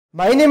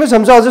My name is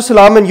Hamza Azhar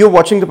Salam and you're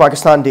watching the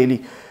Pakistan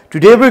Daily.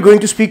 Today we're going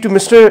to speak to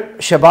Mr.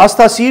 Shahbaz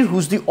Taseer,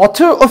 who's the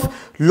author of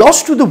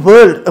Lost to the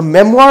World, a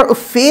memoir of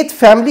faith,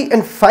 family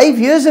and 5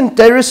 years in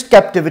terrorist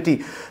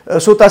captivity.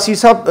 So Taseer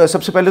Sahab,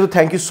 sabse pehle to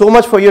thank you so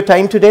much for your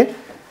time today.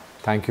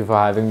 Thank you for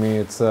having me.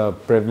 It's a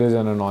privilege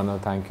and an honor.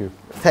 Thank you.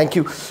 Thank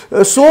you.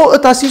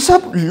 Taseer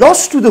Sahab,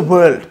 Lost to the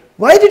World.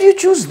 Why did you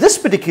choose this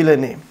particular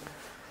name?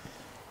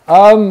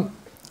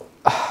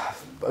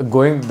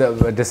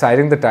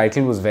 Deciding the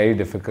title was very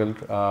difficult.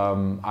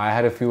 I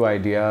had a few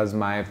ideas.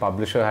 My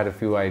publisher had a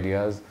few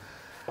ideas.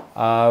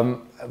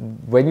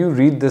 When you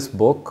read this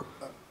book,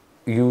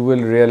 you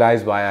will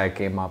realize why I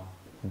came up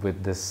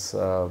with this.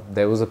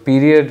 There was a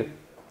period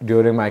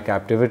during my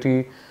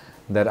captivity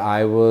that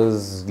I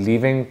was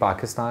leaving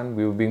Pakistan.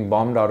 We were being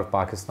bombed out of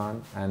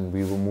Pakistan and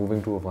we were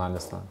moving to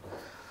Afghanistan.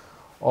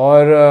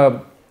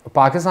 और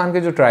पाकिस्तान के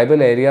जो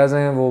tribal areas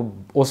हैं वो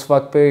उस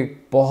वक्त पे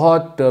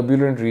बहुत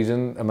turbulent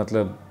reason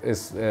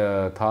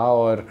मतलब था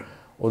और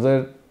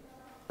उधर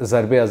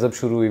ज़रबे अज़ब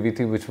शुरू हुई हुई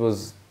थी विच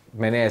वाज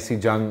मैंने ऐसी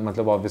जंग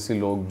मतलब ऑब्वियसली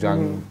लोग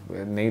जंग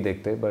नहीं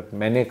देखते बट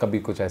मैंने कभी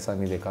कुछ ऐसा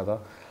नहीं देखा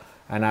था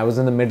and I was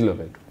in the middle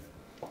of it.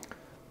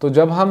 तो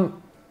जब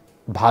हम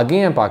भागे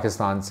हैं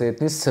पाकिस्तान से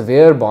इतनी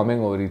सिवियर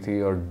बॉम्बिंग हो रही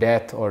थी और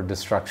डेथ और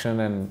डिस्ट्रक्शन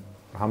एंड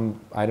हम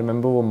आई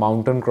रिमेंबर वो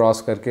माउंटेन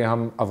क्रॉस करके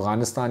हम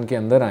अफ़गानिस्तान के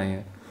अंदर आए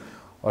हैं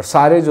और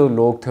सारे जो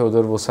लोग थे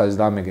उधर वो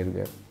सजदा में गिर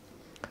गए.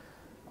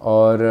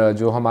 और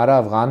जो हमारा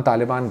अफ़गान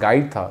तालिबान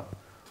गाइड था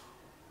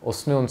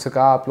उसने उनसे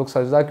कहा आप लोग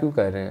सजदा क्यों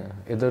कर रहे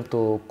हैं, इधर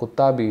तो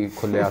कुत्ता भी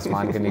खुले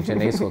आसमान के नीचे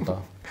नहीं सोता,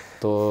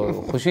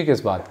 तो खुशी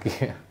किस बात की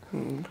है.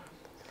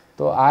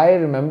 तो आई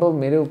रिमेंबर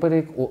मेरे ऊपर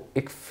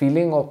एक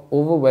feeling of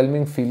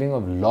overwhelming feeling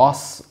of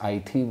loss आई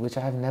थी विच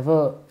I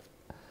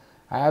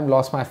have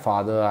lost my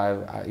father.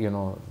 I you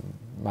know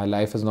my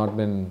life is not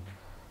been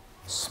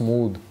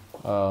smooth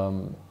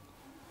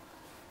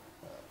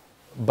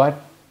but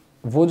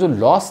वो जो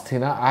लॉस थी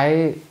ना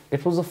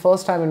it was the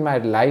first time in my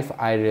life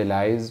I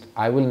realized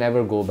I will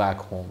never go back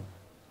home.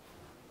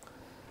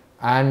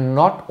 And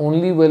not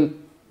only will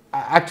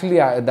actually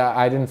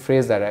I didn't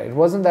phrase that right. It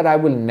wasn't that I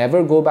will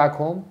never go back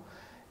home.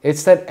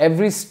 It's that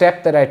every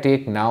step that I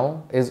take now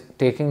is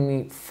taking me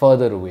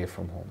further away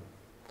from home.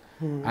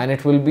 And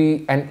it will be,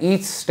 and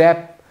each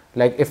step,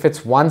 like if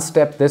it's one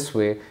step this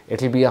way,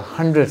 it'll be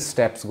 100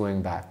 steps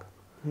going back.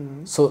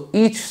 So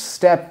each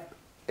step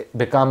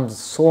becomes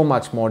so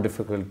much more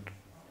difficult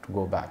to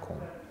go back home.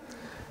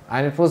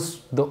 And it was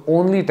the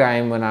only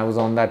time when I was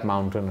on that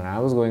mountain and I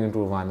was going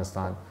into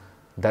Afghanistan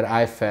that I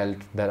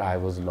felt that I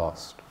was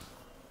lost.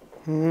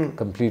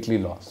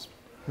 Completely lost.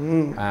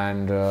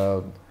 And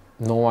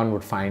no one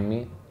would find me.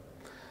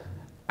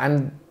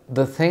 And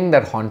the thing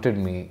that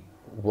haunted me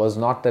was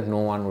not that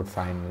no one would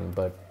find me,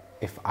 but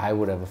if I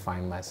would ever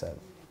find myself.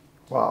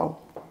 Wow.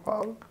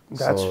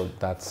 So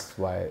that's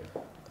why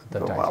the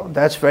title. Wow,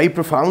 that's very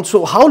profound.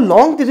 So how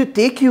long did it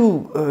take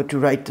you to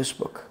write this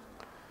book?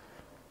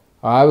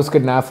 I was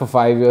kidnapped for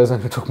 5 years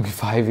and it took me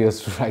 5 years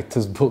to write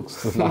this book.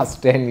 So the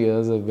last 10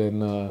 years have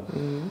been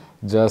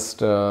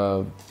just,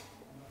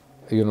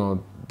 you know,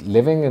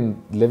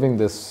 living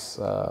this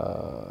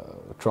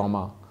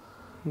trauma.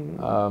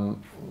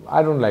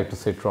 I don't like to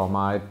say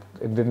trauma.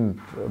 It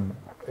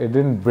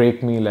didn't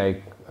break me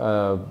like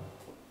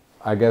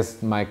I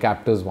guess my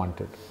captors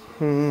wanted.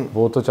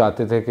 वो तो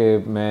चाहते थे कि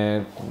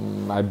मैं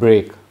I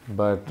break,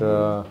 but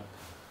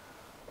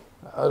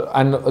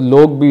and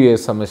लोग भी ये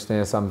समझते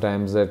हैं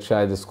sometimes that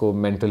शायद इसको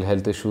mental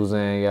health issues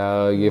हैं या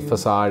ये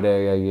फसाद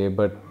है या ये,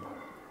 but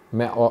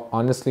मैं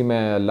honestly मैं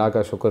अल्लाह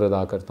का शुक्र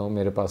अदा करता हूँ.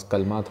 मेरे पास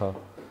कलमा था,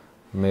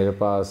 मेरे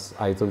पास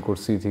आयतुल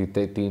कुर्सी थी,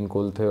 3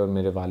 कुल थे और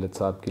मेरे वालिद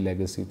साहब की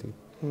लेगेसी थी.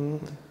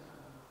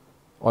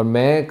 और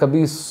मैं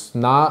कभी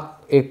ना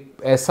एक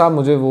ऐसा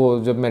मुझे वो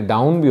जब मैं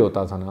डाउन भी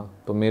होता था ना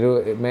तो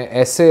मैं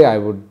ऐसे I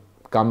would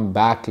come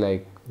back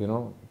like you know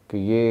कि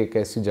ये एक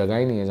ऐसी जगह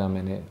ही नहीं है जहाँ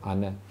मैंने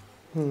आना है.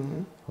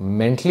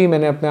 मेंटली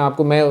मैंने अपने आप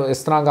को, मैं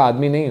इस तरह का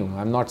आदमी नहीं हूँ.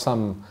 I am not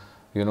some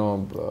you know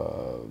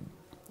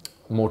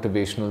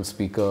motivational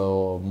speaker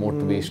और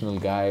मोटिवेशनल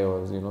गाय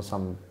और you know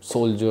some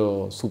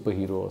soldier super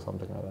hero और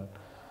something like that.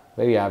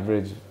 Very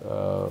average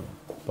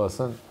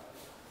person.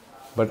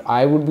 But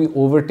I would be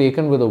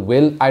overtaken with a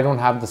will. I don't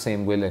have the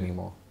same will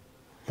anymore.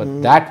 But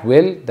that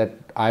will, that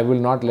I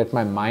will not let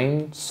my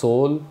mind,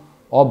 soul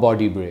or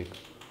body break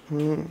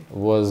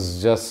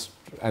was just,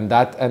 and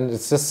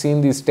it's just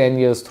seen these 10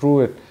 years through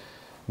it.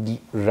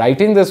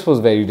 Writing this was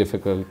very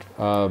difficult.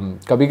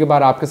 कभी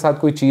कभार आपके साथ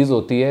कोई चीज़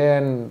होती है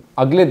and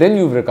अगले दिन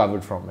you've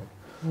recovered from it.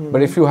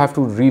 But if you have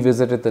to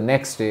revisit it the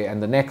next day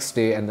and the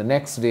next day and the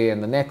next day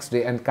and the next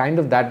day and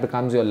kind of that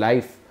becomes your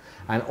life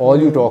and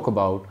all you talk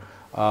about,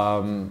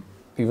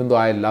 even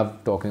though I love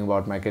talking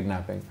about my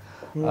kidnapping,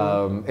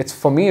 it's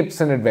for me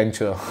it's an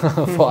adventure.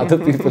 For other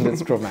people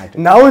it's traumatic.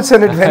 Now it's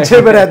an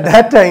adventure, but at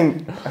that time.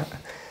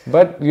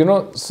 But you know,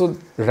 so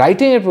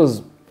writing it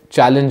was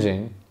challenging.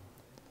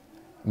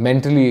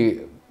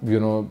 Mentally, you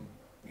know,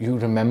 you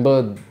remember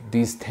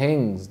these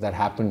things that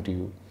happened to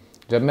you.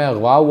 जब मैं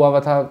अगवा हुआ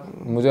था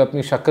मुझे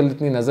अपनी शक्ल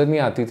इतनी नज़र नहीं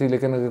आती थी,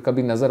 लेकिन अगर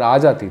कभी नज़र आ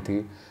जाती थी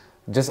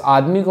जिस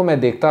आदमी को मैं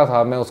देखता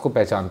था मैं उसको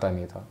पहचानता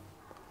नहीं था।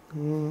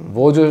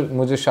 वो जो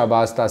मुझे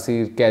शहबाज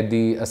तासीर,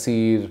 कैदी,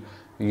 असीर,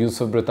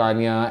 यूसुफ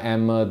ब्रितानिया,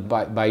 अहमद,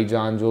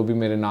 भाईजान, जो भी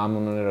मेरे नाम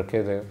उन्होंने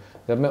रखे थे,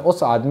 जब मैं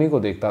उस आदमी को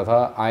देखता था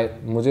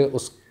मुझे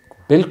उस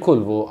बिल्कुल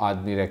वो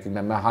आदमी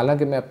रिकग्नाइज, मैं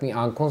हालांकि मैं अपनी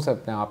आंखों से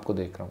अपने आप को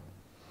देख रहा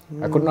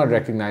हूँ, I could not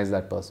recognise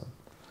that person.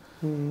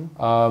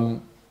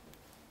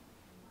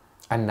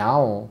 And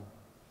now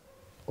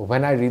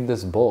when I read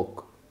this book,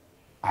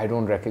 I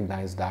don't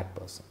recognize that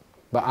person.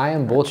 But I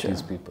am both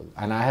these people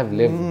and I have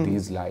lived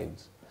these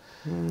lives.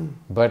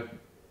 But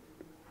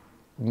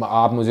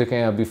आप मुझे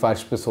कहें अभी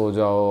फर्श पे सो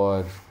जाओ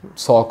और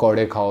 100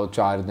 कौड़े खाओ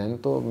 4 दिन,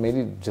 तो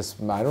मेरी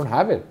just I don't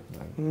have it.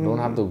 I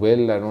don't have the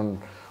will. I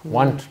don't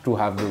want to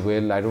have the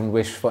will. I don't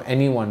wish for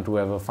anyone to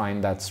ever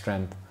find that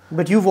strength.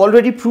 But you've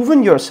already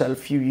proven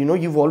yourself. You know,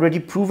 you've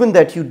already proven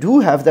that you do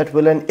have that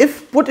will, and if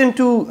put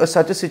into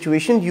such a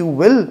situation, you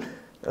will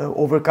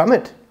overcome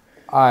it.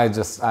 I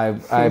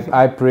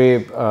pray,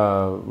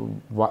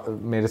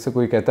 मेरे से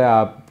कोई कहता है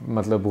आप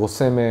मतलब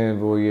गुस्से में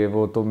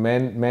वो तो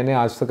मैंने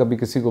आज तक कभी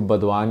किसी को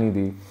बदुआ नहीं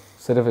दी,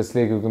 सिर्फ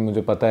इसलिए क्योंकि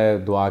मुझे पता है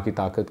दुआ की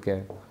ताकत क्या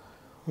है।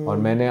 और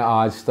मैंने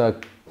आज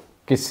तक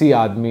किसी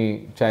आदमी,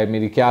 चाहे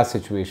मेरी क्या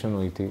सिचुएशन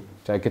हुई थी,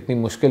 चाहे कितनी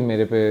मुश्किल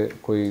मेरे पे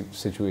कोई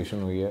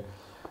सिचुएशन हुई है,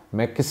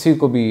 मैं किसी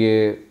को भी ये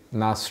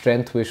ना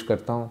स्ट्रेंथ विश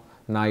करता हूँ,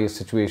 ना ये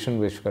सिचुएशन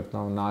विश करता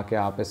हूँ, ना कि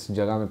आप इस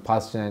जगह में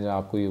फंस जाएं जहाँ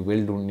आपको ये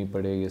विल ढूंढनी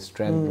पड़े, ये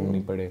स्ट्रेंथ ढूंढनी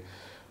पड़े,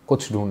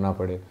 कुछ ढूंढना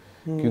पड़े,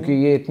 क्योंकि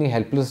ये इतनी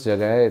हेल्पलेस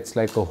जगह है। It's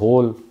like a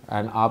whole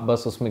and आप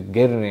बस उसमें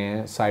गिर रहे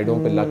हैं, साइडों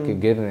पे लग के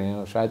गिर रहे हैं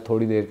और शायद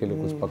थोड़ी देर के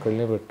लिए कुछ पकड़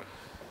लें, but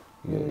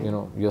you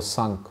know you're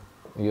sunk,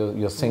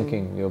 you're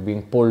sinking, you're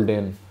being pulled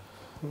in।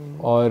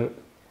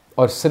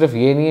 और सिर्फ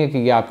ये नहीं है कि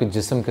ये आपके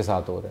जिस्म के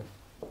साथ हो रहा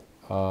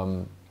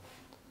है,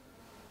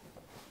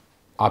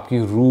 आपकी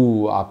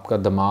रूह, आपका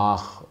दिमाग,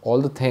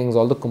 all the things,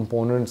 all the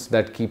components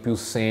that keep you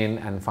sane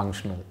and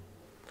functional,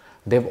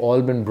 they've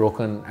all been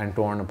broken and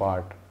torn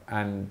apart,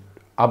 and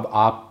अब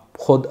आप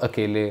खुद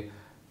अकेले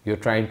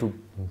you're trying to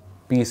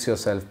piece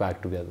yourself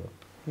back together.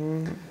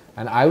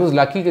 And I was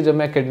lucky कि जब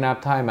मैं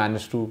kidnapped था, I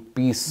managed to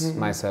piece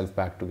myself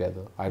back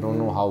together. I don't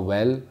know how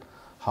well,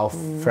 how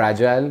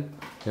fragile,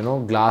 you know,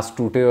 glass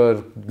टूटे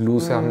और glue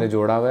से हमने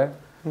जोड़ा हुआ है,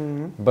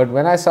 but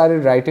when I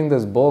started writing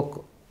this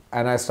book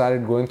and I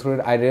started going through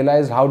it, I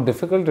realized how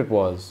difficult it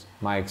was,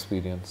 my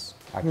experience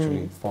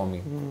actually for me.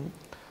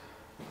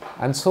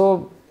 And so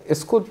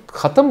इसको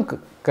ख़त्म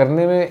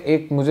करने में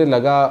एक मुझे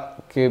लगा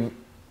कि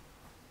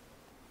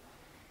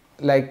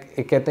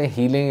एक कहते हैं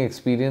हीलिंग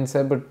एक्सपीरियंस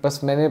है, बट बस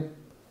मैंने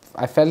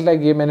I felt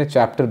like ये मैंने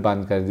चैप्टर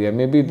बंद कर दिया।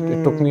 May be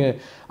it took me,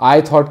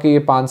 I thought कि ये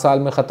 5 साल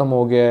में ख़त्म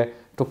हो गया है,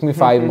 टुक मी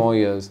 5 more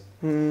years.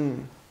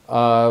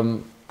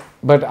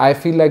 But I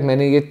feel like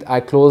I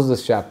closed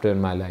this chapter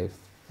in my life.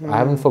 I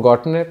haven't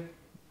forgotten it.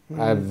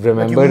 I've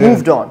remembered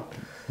it.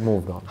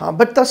 Moved on. हाँ,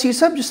 but तासीर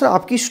साहब, जिस तरह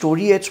आपकी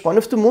स्टोरी है, it's one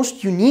of the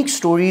most unique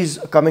stories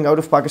coming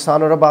out of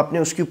Pakistan, और अब आपने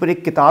उसके ऊपर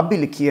एक किताब भी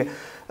लिखी है,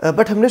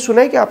 बट हमने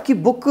सुना है कि आपकी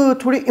बुक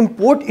थोड़े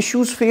इम्पोर्ट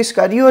इश्यूज फेस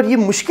कर रही है और ये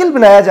मुश्किल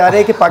बनाया जा रहा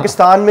है कि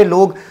पाकिस्तान में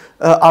लोग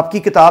आपकी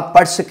किताब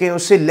पढ़ सकें,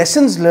 उससे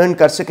लेसन्स लर्न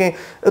कर सकें,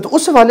 तो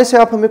उस हवाले से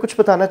आप हमें कुछ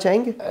बताना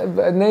चाहेंगे?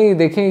 नहीं,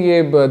 देखें,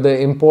 ये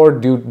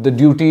the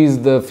duties,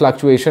 the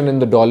fluctuation in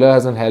the dollar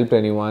hasn't helped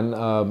anyone.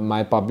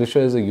 My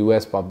publisher is a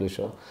US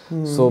publisher,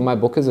 so my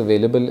book is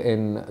available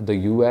in the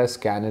US,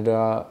 Canada,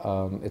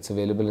 it's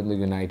available in the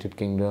United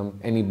Kingdom,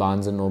 any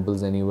Barnes and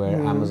Nobles anywhere,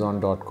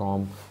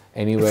 Amazon.com,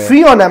 anywhere.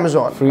 Free on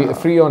Amazon?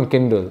 Free on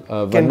Kindle.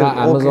 Kindle,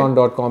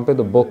 Amazon.com pe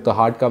the book, the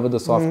hardcover,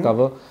 the soft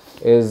cover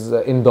is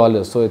in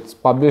dollars, so it's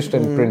published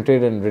and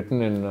printed and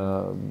written in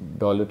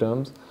dollar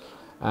terms,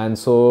 and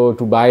so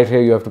to buy it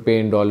here you have to pay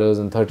in dollars,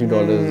 and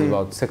 $30 is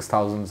about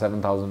 6,000,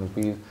 7,000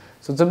 rupees,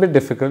 so it's a bit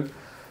difficult.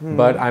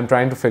 But I'm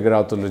trying to figure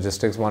out the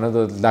logistics. One of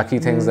the lucky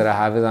things that I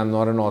have is I'm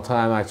not an author,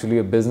 I'm actually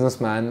a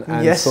businessman,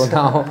 and so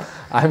now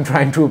I'm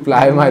trying to apply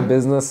my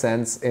business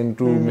sense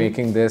into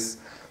making this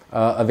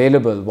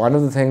available. One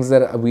of the things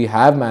that we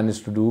have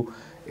managed to do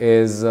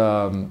is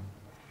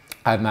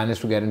I've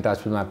managed to get in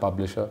touch with my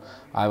publisher.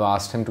 I've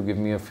asked him to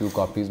give me a few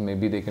copies,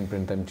 maybe they can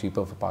print them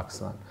cheaper for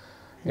Pakistan.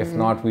 If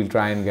not, we'll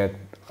try and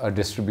get a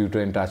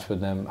distributor in touch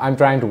with them.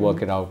 I'm trying to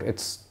work it out.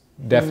 It's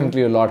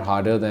definitely a lot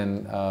harder than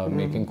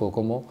making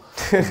Kokomo,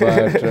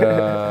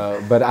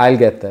 but I'll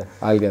get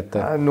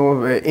there. No,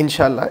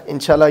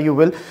 inshallah you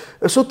will.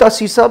 So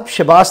Taseer Saab,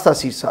 Shahbaz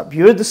Taseer Saab,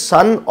 you're the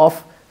son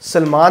of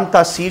Salman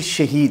Taseer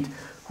Shaheed,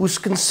 who's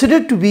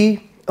considered to be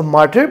a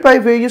martyr by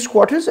various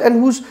quarters and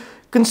who's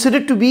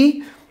considered to be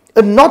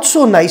a not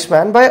so nice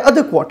man by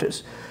other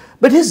quarters.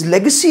 But his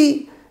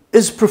legacy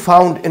is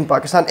profound in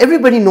Pakistan.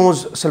 Everybody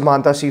knows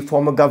Salman Taseer,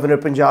 former governor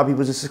of Punjab. He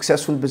was a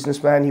successful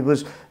businessman. He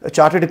was a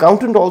chartered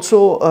accountant also,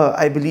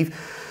 I believe.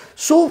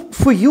 So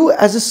for you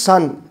as a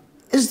son,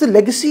 is the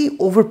legacy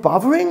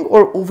overpowering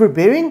or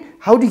overbearing?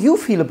 How do you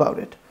feel about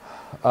it?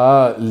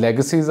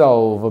 Legacies are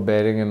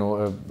overbearing,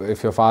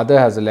 if your father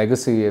has a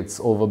legacy, it's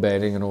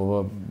overbearing and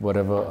over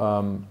whatever.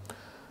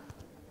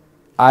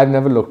 I've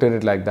never looked at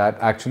it like that.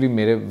 Actually,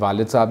 मेरे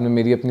वालिद साहब ने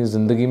मेरी अपनी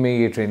ज़िंदगी में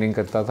ये training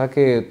करता था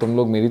कि तुम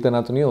लोग मेरी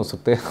तरह तो नहीं हो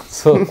सकते,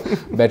 so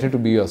better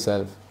to be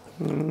yourself.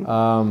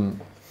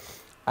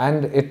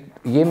 And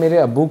ये मेरे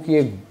अब्बू की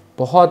एक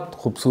बहुत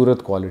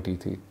खूबसूरत क्वालिटी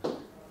थी.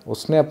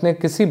 उसने अपने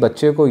किसी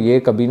बच्चे को ये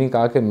कभी नहीं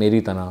कहा कि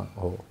मेरी तरह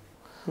हो.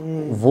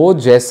 वो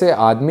जैसे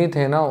आदमी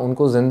थे ना,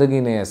 उनको ज़िंदगी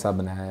ने ऐसा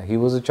बनाया. He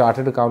was a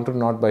chartered accountant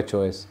not by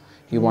choice.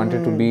 He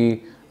wanted to be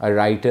a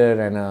writer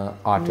and an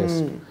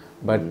artist,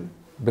 but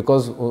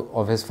because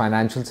of his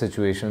financial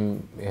situation,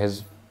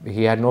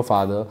 he had no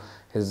father.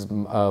 His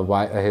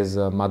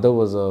mother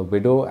was a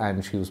widow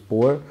and she was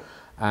poor,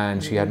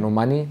 and she had no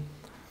money,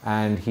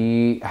 and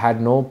he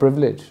had no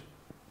privilege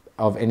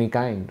of any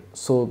kind.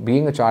 So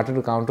being a chartered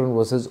accountant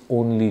was his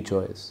only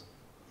choice.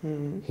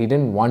 He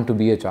didn't want to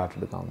be a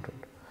chartered accountant,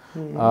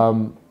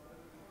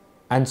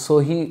 and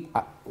so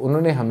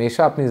उन्होंने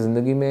हमेशा अपनी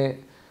ज़िंदगी में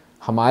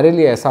हमारे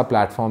लिए ऐसा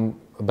platform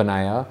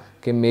बनाया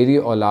कि मेरी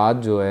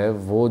औलाद जो है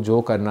वो जो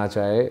करना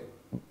चाहे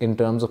in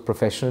terms of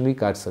professionally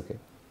कर सके.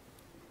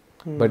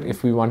 But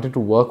if we wanted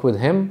to work with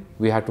him,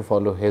 we had to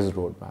follow his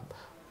roadmap.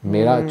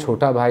 मेरा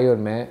छोटा भाई और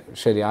मैं,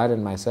 Shariar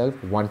and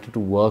myself, wanted to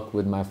work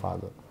with my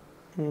father.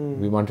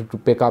 We wanted to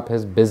pick up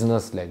his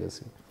business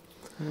legacy.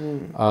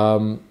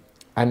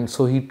 And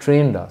so he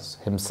trained us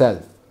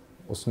himself.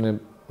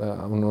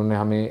 उन्होंने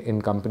हमें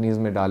इन companies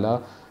में डाला.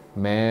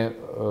 मैं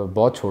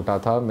बहुत छोटा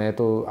था. मैं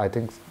तो I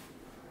think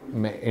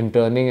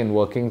interning and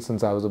working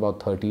since I was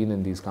about 13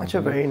 in these companies.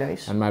 Achha, very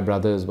nice. And my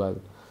brother as well.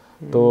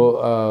 So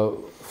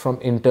from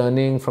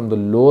interning from the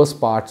lowest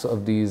parts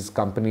of these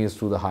companies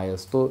to the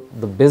highest. So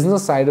the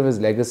business side of his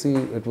legacy,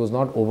 it was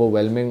not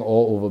overwhelming or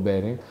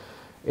overbearing.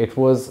 It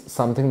was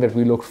something that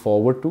we looked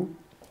forward to.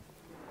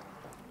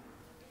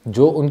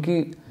 जो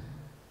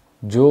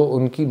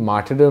उनकी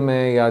martyrdom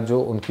है या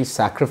जो उनकी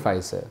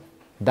sacrifice है,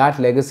 that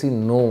legacy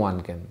no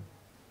one can,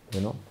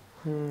 you know.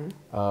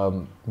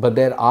 But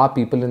there are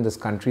people in this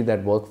country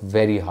that work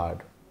very hard.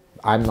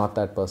 I'm not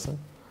that person.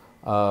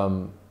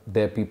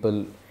 There are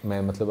people,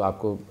 मैं मतलब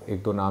आपको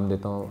एक दो नाम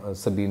देता हूँ.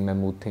 सबीन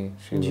महमूद थी,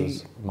 she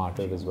was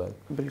martyred as well.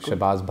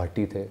 Shahbaz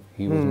भट्टी थे,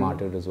 he was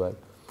martyred as well.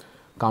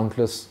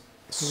 Countless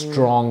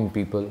strong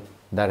people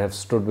that have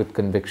stood with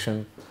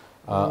conviction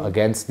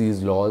against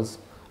these laws,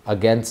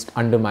 against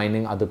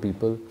undermining other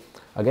people,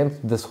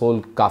 against this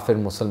whole काफिर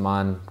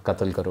मुसलमान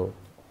कत्ल करो.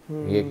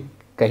 ये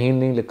कहीं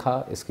नहीं लिखा,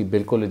 इसकी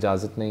बिल्कुल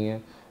इजाज़त नहीं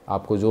है.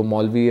 आपको जो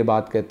मौलवी ये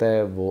बात कहता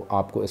है वो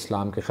आपको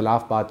इस्लाम के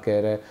ख़िलाफ़ बात कह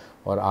रहा है,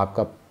 और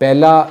आपका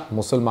पहला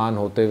मुसलमान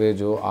होते हुए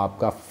जो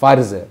आपका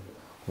फ़र्ज़ है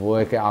वो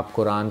है कि आप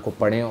कुरान को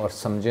पढ़ें और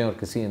समझें, और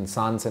किसी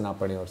इंसान से ना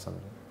पढ़ें और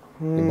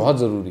समझें. ये बहुत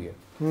ज़रूरी है.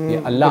 ये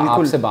अल्लाह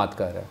आपसे बात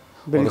कर रहा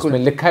है और उसमें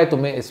लिखा है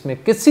तुम्हें इसमें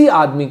किसी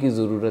आदमी की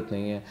ज़रूरत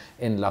नहीं है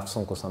इन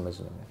लफ्ज़ों को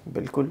समझने में.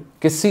 बिल्कुल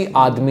किसी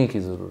आदमी की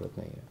ज़रूरत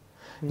नहीं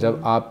है.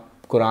 जब आप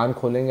कुरान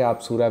खोलेंगे, आप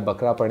सूरह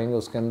बकरा पढ़ेंगे,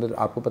 उसके अंदर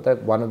आपको पता है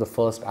वन ऑफ द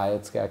फर्स्ट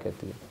आयत्स क्या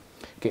कहती है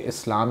कि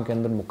इस्लाम के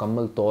अंदर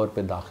मुकम्मल तौर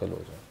पे दाखिल हो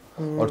जाए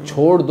और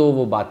छोड़ दो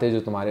वो बातें जो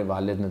तुम्हारे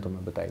वालिद ने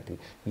तुम्हें बताई थी.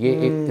 ये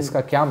एक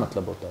इसका क्या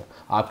मतलब होता है?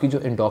 आपकी जो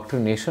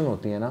इंडोक्ट्रिनेशन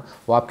होती है ना,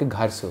 वो आपके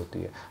घर से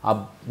होती है.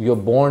 आप you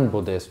are born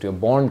Buddhist, you are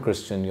born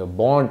Christian, you are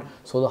born,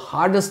 so the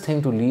hardest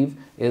thing to leave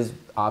is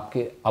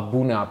आपके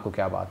अब्बू ने आपको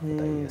क्या बात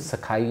बताई है,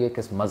 सिखाई है,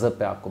 किस मज़हब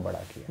पे आपको बड़ा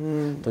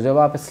किया. तो जब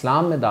आप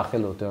इस्लाम में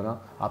दाखिल होते हो ना,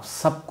 आप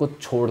सब कुछ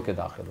छोड़ के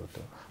दाखिल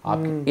होते हो.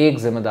 आपकी एक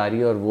जिम्मेदारी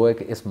है और वो है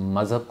कि इस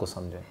मज़हब को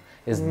समझें,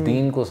 इस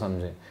दीन को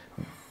समझें.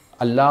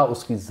 अल्लाह,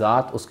 उसकी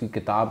ज़ात, उसकी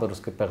किताब और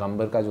उसके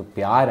पैगंबर का जो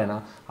प्यार है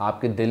ना,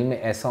 आपके दिल में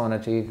ऐसा होना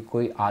चाहिए कि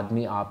कोई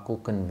आदमी आपको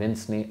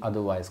कन्विंस नहीं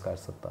अदरवाइज़ कर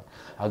सकता.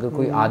 अगर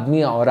कोई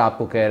आदमी और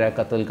आपको कह रहा है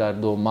कत्ल कर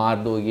दो,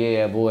 मार दो, ये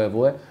है वो है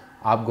वो है,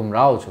 आप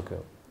गुमराह हो चुके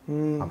हो.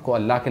 आपको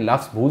अल्लाह के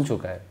लफ्ज़ भूल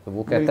चुका है. तो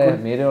वो कहता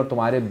है मेरे और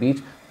तुम्हारे बीच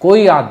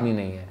कोई आदमी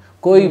नहीं है,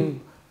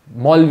 कोई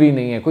मौलवी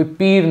नहीं है, कोई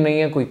पीर नहीं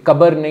है, कोई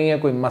कब्र नहीं है,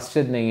 कोई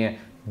मस्जिद नहीं है.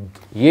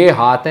 ये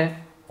हाथ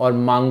हैं और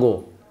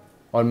मांगो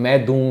और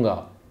मैं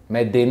दूंगा,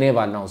 मैं देने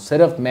वाला हूँ,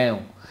 सिर्फ मैं हूँ.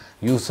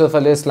 यूसुफ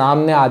अलैहिस्सलाम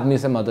ने आदमी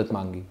से मदद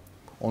मांगी.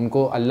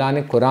 उनको अल्लाह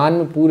ने कुरान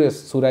में पूरे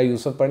सूरह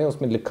यूसुफ पढ़े,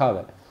 उसमें लिखा हुआ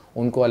है,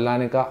 उनको अल्लाह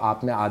ने कहा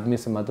आपने आदमी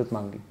से मदद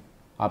मांगी,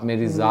 आप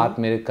मेरी ज़ात,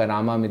 मेरे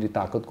करामा, मेरी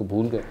ताकत को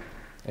भूल गए.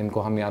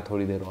 इनको हम यहाँ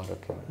थोड़ी देर और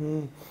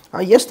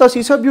रखेंगे. Yes,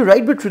 Taseer sahab, you're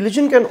right, but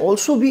religion can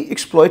also be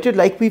exploited,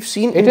 like we've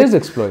seen. It is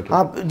exploited.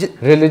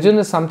 Religion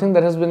is something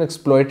that has been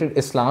exploited.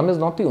 Islam is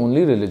not the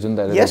only religion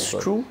that is exploited.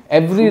 Yes, true.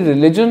 Every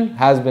religion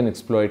has been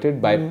exploited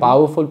by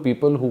powerful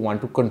people who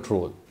want to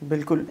control.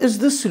 Bilkul. Is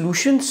the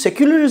solution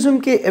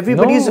secularism? Ke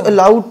everybody is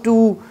allowed to.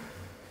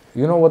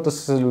 You know what the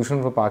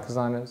solution for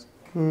Pakistan is?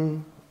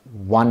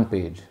 One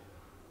page.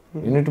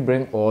 You need to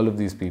bring all of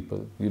these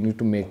people. You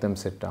need to make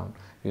them sit down.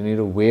 You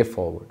need a way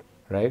forward.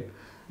 Right?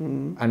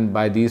 And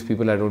by these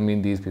people, I don't mean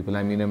these people.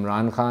 I mean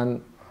Imran Khan,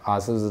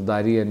 Asif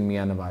Zardari and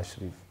Mian Nawaz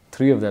Sharif.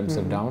 Three of them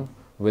sit down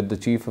with the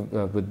chief,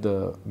 with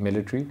the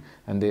military,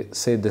 and they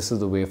say this is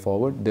the way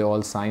forward. They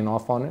all sign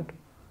off on it.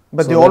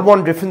 But so they all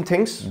want different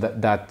things?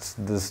 That's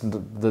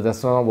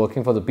not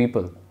working for the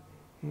people.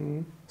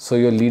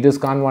 So your leaders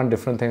can't want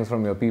different things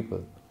from your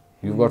people.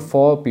 You've got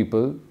 4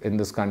 people in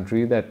this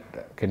country that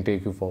can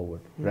take you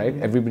forward, right?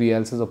 Everybody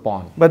else is a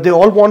pawn. But they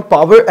all want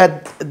power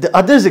at the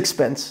other's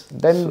expense.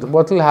 Then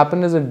what will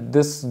happen is that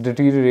this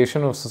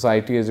deterioration of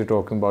society, as you're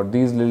talking about,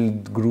 these little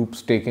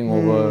groups taking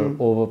over,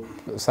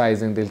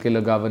 oversizing, they'll kill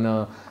a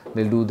governor,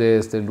 they'll do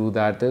this, they'll do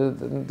that.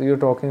 You're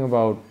talking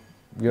about,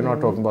 you're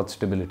not talking about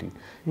stability.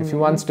 If you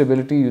want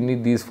stability, you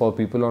need these 4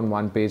 people on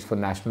one page for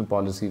national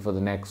policy for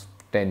the next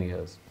 10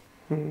 years.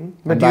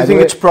 But do you think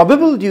it's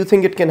probable? Do you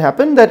think it can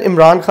happen that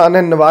Imran Khan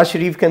and Nawaz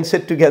Sharif can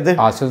sit together?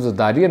 Asif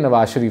Zardari and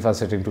Nawaz Sharif are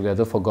sitting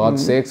together. For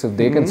God's sakes, if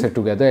they can sit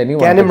together,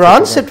 anyone can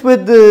Imran sit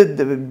with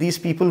these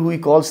people who he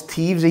calls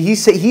thieves?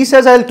 He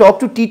says, I'll talk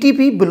to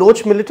TTP,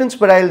 Baloch militants,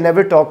 but I'll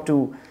never talk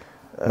to...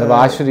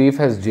 Nawaz Sharif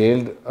has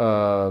jailed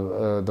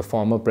the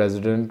former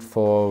president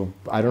for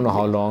I don't know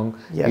how long.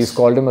 Yes. He's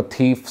called him a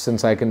thief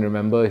since I can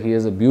remember. He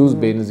has abused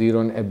Benazir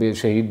on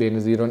Shaheed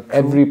Benazir on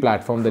every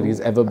platform that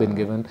he's ever been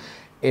given.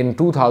 In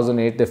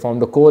 2008, they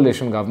formed a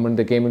coalition government.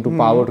 They came into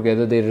power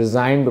together. They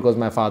resigned because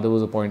my father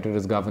was appointed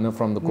as governor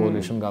from the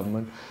coalition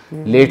government.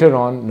 Later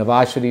on,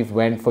 Nawaz Sharif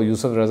went for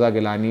Yusuf Raza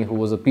Gilani, who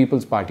was a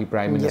People's Party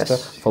Prime Minister,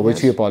 for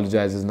which he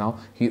apologizes now.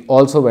 He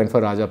also went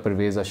for Raja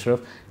Pervez Ashraf.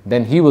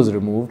 Then he was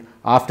removed.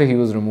 After he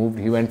was removed,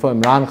 he went for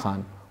Imran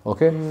Khan.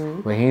 Okay?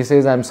 When he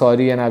says, I'm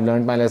sorry and I've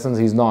learned my lessons,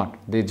 he's not.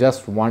 They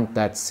just want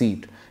that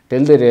seat.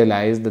 Till they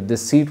realize that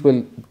this seat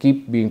will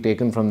keep being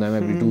taken from them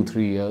every 2-3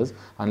 years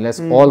unless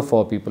all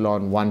 4 people are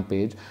on one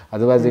page.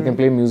 Otherwise, they can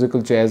play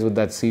musical chairs with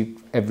that seat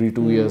every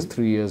 2 years,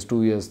 3 years,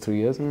 2 years, 3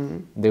 years.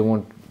 They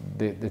won't,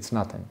 it's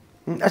nothing.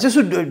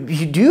 So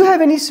do you have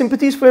any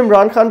sympathies for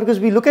Imran Khan? Because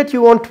we look at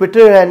you on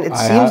Twitter and it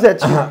seems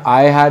that you...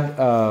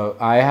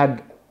 I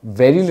had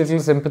very little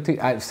sympathy.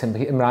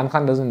 Imran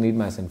Khan doesn't need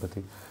my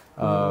sympathy.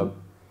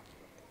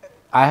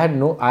 I have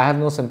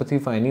no sympathy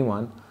for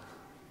anyone,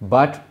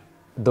 but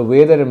the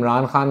way that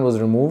Imran Khan was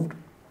removed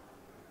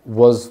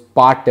was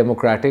part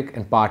democratic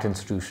and part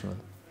institutional,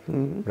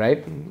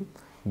 right?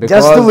 Because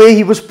just the way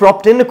he was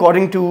propped in,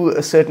 according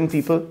to certain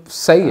people.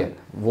 सही है,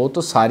 वो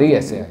तो सारे ही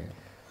ऐसे आए,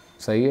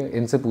 सही है.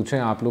 इनसे पूछें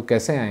आप लोग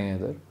कैसे आए हैं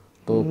इधर,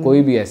 तो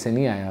कोई भी ऐसे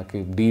नहीं आया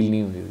कि डील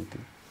नहीं हुई थी.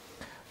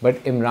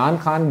 बट इमरान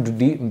खान,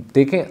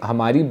 देखें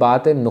हमारी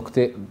बात है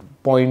नुक्ते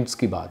पॉइंट्स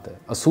की बात है,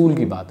 असूल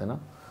की बात है ना.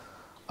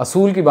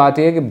 असूल की बात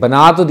यह है कि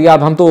बना तो दिया,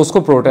 अब हम तो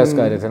उसको प्रोटेस्ट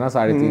कर रहे थे ना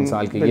 3.5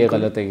 साल की, ये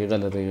गलत है, ये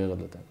गलत है, ये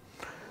गलत है.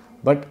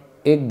 बट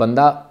एक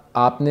बंदा,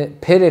 आपने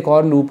फिर एक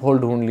और लूप होल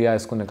ढूंढ लिया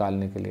इसको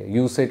निकालने के लिए.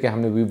 यू से कि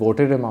हमने we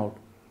voted him out.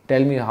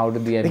 Tell me how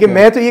did the MQM,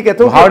 मैं तो ये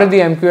कहता हूं, how did the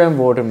MQM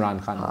vote Imran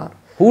Khan?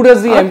 Who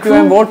does the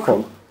MQM vote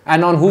for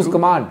and on whose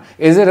command?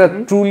 Is it a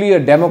truly a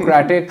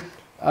democratic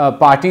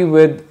party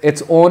with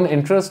its own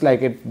interest,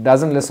 like it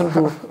doesn't listen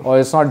to or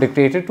it's not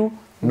dictated to?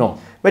 No.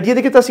 But ये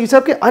देखिए तासीर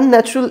साहब के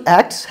unnatural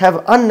acts have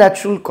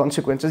unnatural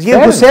consequences. ये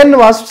Hussain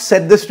Nawaz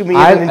said this to me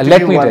in an interview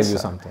let me once. tell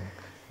you something.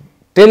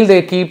 Till they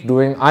keep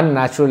doing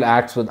unnatural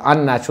acts with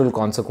unnatural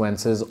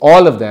consequences,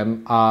 all of them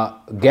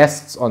are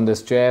guests on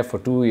this chair for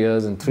 2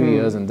 years and 3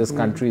 years, and this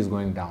country is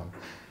going down.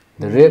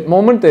 The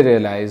moment they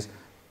realize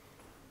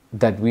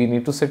that we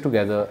need to sit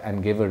together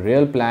and give a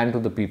real plan to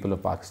the people of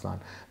Pakistan,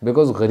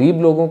 because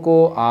गरीब लोगों को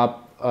आप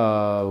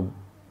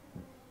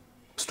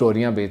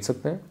स्टोरियाँ बेच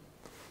सकते हैं,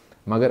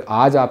 मगर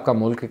आज आपका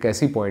मुल्क एक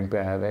ऐसी पॉइंट पे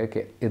आया हुआ है कि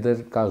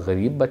इधर का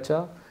गरीब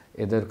बच्चा,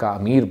 इधर का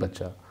अमीर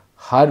बच्चा,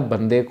 हर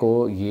बंदे को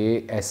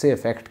ये ऐसे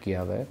अफेक्ट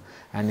किया हुआ है.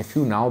 And if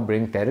you now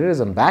bring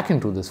terrorism back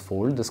into this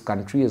fold, this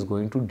country is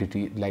going to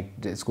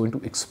it's going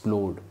to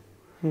explode.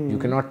 You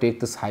cannot take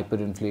this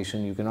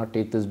hyperinflation, you cannot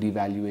take this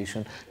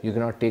devaluation, you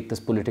cannot take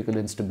this political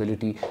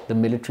instability. The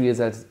military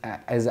is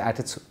at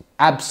its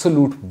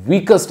absolute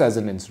weakest as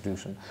an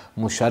institution.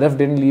 Musharraf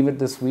didn't leave it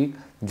this week,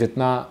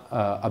 jitna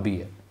abhi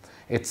hai.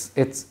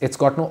 It's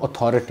got no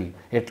authority.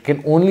 It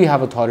can only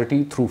have authority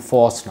through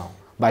force now,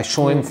 by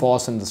showing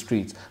force in the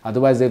streets.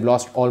 Otherwise, they've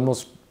lost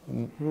almost,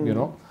 you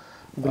know.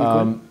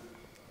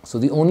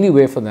 So the only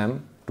way for them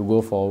to go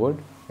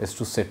forward is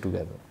to sit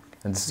together.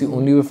 And this is the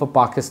only way for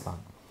Pakistan.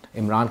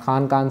 Imran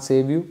Khan can't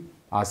save you,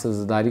 Asif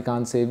Zardari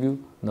can't save you,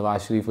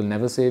 Nawaz Sharif will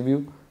never save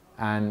you,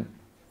 and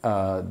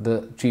the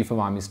Chief of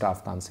Army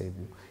Staff can't save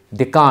you.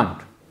 They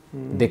can't.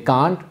 They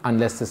can't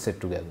unless they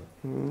sit together.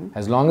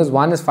 As long as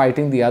one is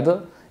fighting the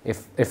other,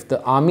 if the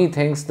army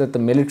thinks that the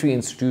military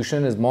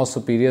institution is more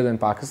superior than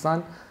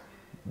Pakistan,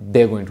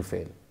 they're going to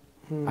fail.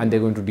 And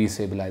they're going to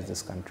destabilize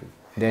this country.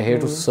 They're here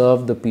to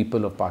serve the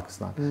people of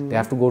Pakistan. They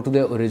have to go to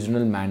their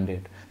original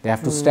mandate. They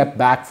have to step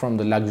back from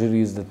the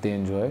luxuries that they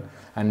enjoy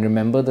and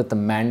remember that the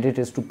mandate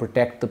is to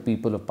protect the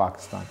people of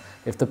Pakistan.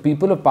 If the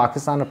people of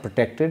Pakistan are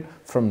protected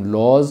from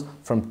laws,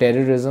 from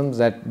terrorism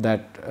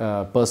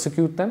that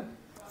persecute them,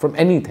 from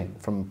anything,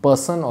 from a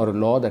person or a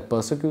law that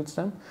persecutes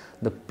them,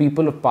 the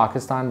people of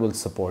Pakistan will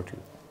support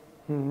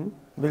you.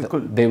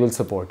 They will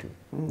support you.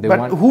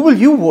 But who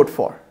will you vote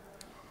for?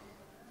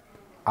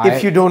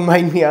 If you don't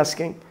mind me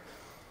asking.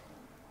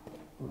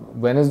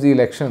 When is the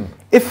election?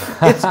 If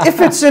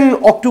it's in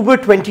October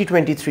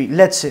 2023,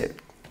 let's say,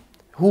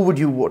 who would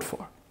you vote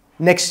for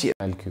next year?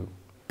 PMLQ.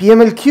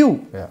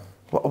 PMLQ? Yeah.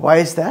 Why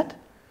is that?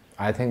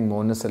 I think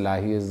Monas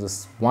Elahi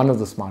is one of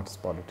the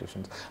smartest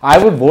politicians. I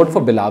would vote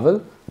for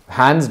Bilawal,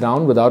 hands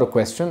down, without a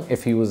question,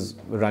 if he was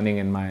running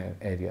in my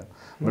area.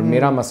 But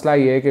mera masla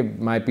ye hai ki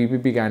my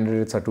PPP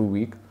candidates are too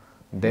weak.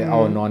 They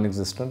are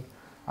non-existent.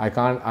 I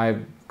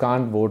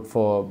can't vote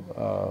for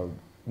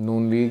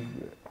Noon League.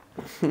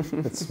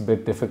 It's a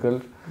bit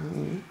difficult.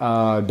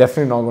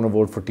 Definitely not going to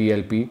vote for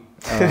TLP.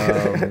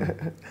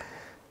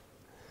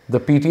 The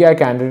PTI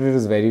candidate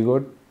is very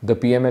good. The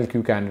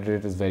PMLQ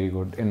candidate is very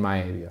good in my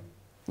area.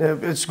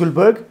 It's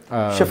Gulberg?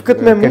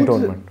 Shafqat Mahmood?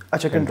 Cantonment.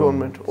 Acha,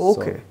 cantonment.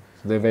 Okay.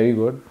 So they're very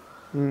good.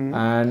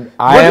 And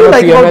I am a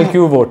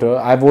PMLQ voter.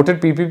 I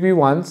voted PPP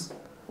once.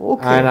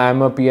 Okay. And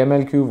I'm a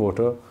PMLQ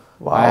voter.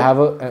 Wow. I have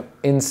an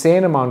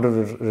insane amount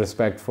of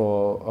respect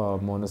for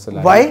Monas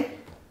Elahi. Why?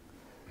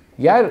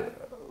 यार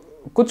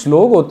कुछ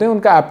लोग होते हैं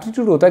उनका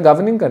aptitude होता है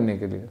governing करने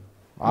के लिए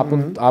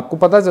आपको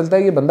पता चलता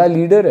है ये बंदा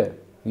लीडर है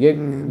ये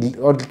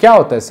और क्या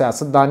होता है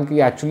सियासतदान की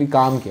एक्चुअली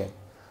काम क्या है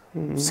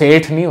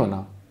सेठ नहीं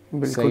होना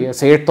सही है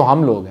सेठ तो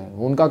हम लोग हैं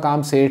उनका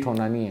काम सेठ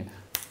होना नहीं है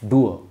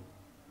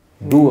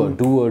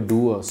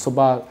डूअर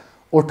सुबह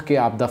उठ के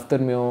आप दफ्तर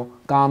में हो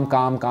काम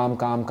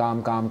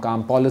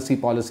पॉलिसी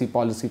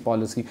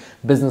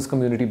बिजनेस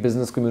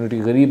कम्युनिटी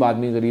गरीब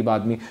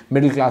आदमी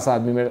मिडिल क्लास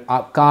आदमी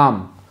काम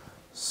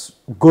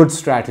good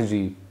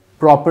strategy,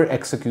 proper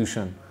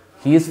execution.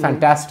 He is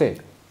fantastic.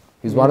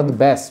 He's one of the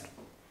best.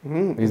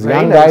 He's a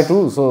young guy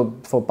too. So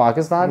for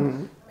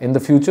Pakistan, in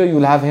the future,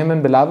 you'll have him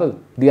and Bilawal.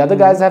 The other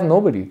guys have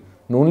nobody.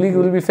 Noon League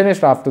will be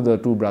finished after the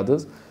two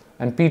brothers.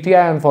 And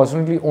PTI,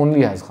 unfortunately,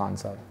 only has Khan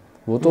Saab.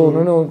 वो तो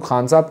उन्होंने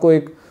Khan Saab को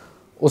एक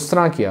उस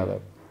तरह किया है.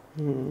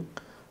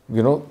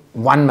 You know,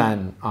 one man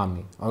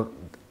army. और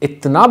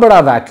इतना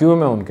बड़ा vacuum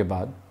है उनके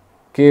बाद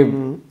कि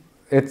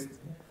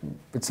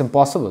it's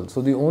impossible.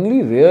 So the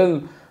only real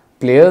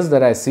players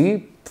that I see,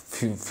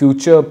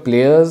 future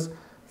players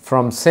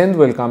from Sindh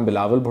will come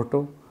Bilawal Bhutto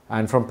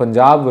and from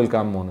Punjab will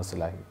come Monas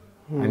Elahi.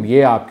 And ye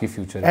aapki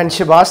future. And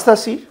Shahbaz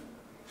Taseer?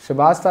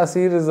 Shahbaz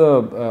Taseer is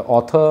a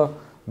author,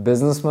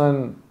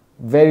 businessman,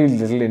 very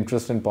little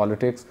interest in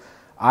politics.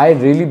 I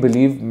really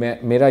believe,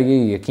 मेरा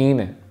ये यकीन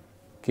है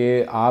कि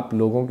आप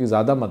लोगों की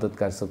ज़्यादा मदद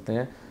कर सकते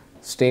हैं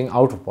staying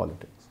out of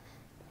politics.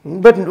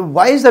 But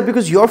why is that?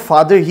 Because your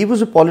father, he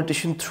was a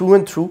politician through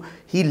and through.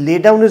 He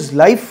laid down his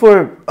life for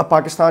a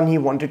Pakistan he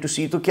wanted to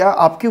see. तो क्या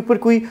आपके ऊपर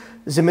कोई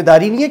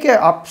जिम्मेदारी नहीं है कि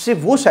आपसे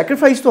वो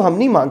sacrifice तो हम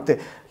नहीं मांगते,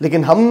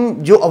 लेकिन हम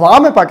जो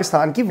अवाम है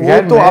पाकिस्तान की वो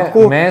तो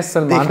आपको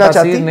देखना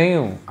चाहती है. नहीं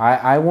हूँ.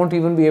 I won't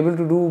even be able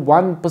to do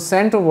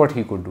 1% of what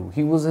he could do.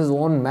 He was his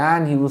own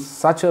man. He was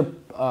such a,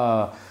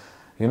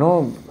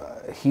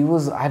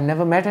 I've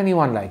never met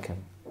anyone like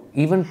him.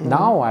 Even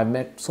now, I've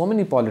met so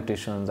many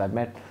politicians. I've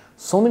met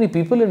so many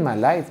people in my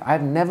life.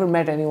 I've never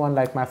met anyone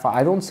like my father.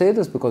 I don't say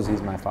this because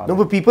he's my father. No,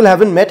 but people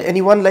haven't met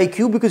anyone like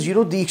you because, you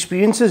know, the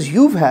experiences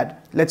you've had,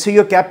 let's say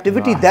your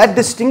captivity, that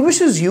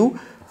distinguishes you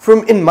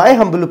from, in my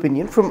humble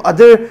opinion, from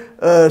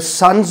other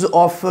sons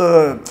of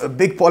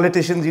big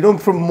politicians, you know,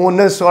 from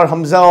Monas or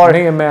Hamza or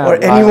anyone else.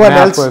 मैं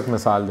आपको एक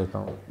मिसाल देता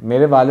हूँ.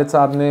 मेरे वालिद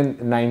साहब ने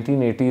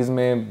 1980s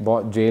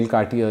में जेल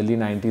काटी, early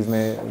 90s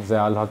में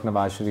ज़ियाउल हक,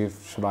 नवाज शरीफ,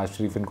 शहबाज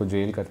शरीफ इनको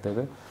जेल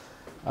करते थे.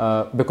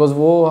 बिकॉज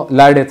वो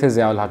लड़ रहे थे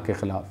ज़ियाउल हक के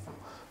ख़िलाफ़.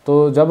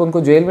 तो जब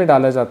उनको जेल में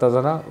डाला जाता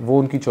था ना, वो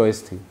उनकी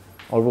चॉइस थी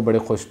और वो बड़े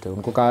खुश थे.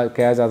 उनको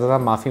कहा जाता था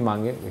माफ़ी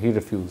मांगे, ही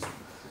रिफ्यूज़.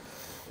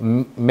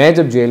 मैं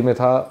जब जेल में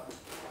था,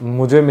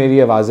 मुझे मेरी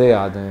आवाज़ें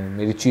याद हैं,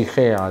 मेरी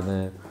चीखें याद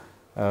हैं,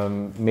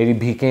 मेरी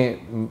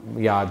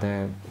भीखें याद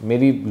हैं,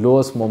 मेरी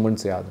लोएस्ट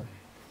मोमेंट्स याद हैं.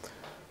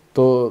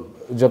 तो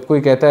जब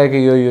कोई कहता है कि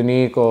ये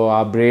यूनिक हो,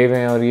 आप ब्रेव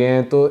हैं और ये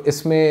हैं, तो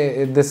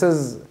इसमें दिस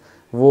इज़,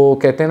 वो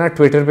कहते हैं ना,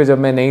 ट्विटर पे जब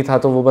मैं नहीं था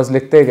तो वो बस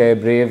लिखते गए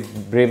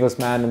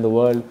bravest man in the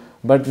world.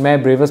 But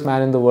मैं bravest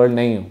man in the world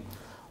नहीं हूँ.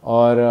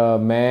 और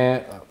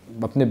मैं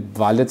अपने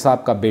वालिद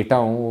साहब का बेटा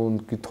हूँ.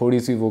 उनकी थोड़ी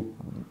सी वो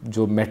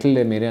जो मेटल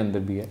है मेरे अंदर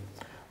भी है,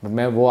 बट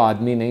मैं वो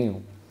आदमी नहीं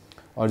हूँ.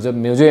 और जब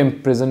मुझे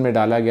प्रिजन में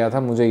डाला गया था,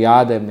 मुझे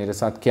याद है मेरे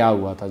साथ क्या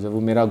हुआ था. जब वो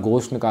मेरा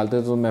गोश्त निकालते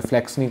थे तो मैं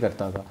फ्लेक्स नहीं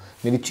करता था,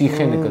 मेरी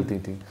चीखें निकलती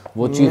थी.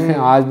 वो चीखें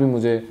आज भी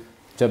मुझे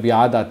जब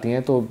याद आती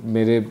हैं तो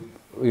मेरे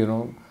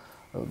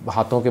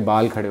हाथों के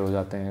बाल खड़े हो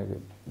जाते हैं.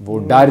 वो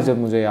डर जब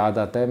मुझे याद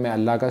आता है, मैं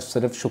अल्लाह का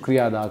सिर्फ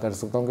शुक्रिया अदा कर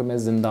सकता हूँ कि मैं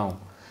ज़िंदा हूँ.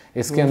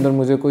 इसके अंदर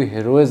मुझे कोई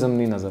हीरोइज़म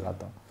नहीं नज़र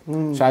आता.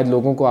 शायद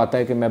लोगों को आता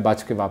है कि मैं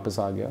बच के वापस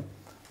आ गया,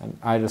 एंड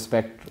आई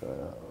रिस्पेक्ट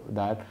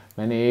दैट.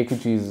 मैंने एक ही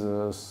चीज़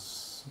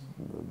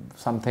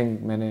समथिंग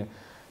मैंने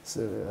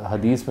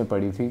हदीस में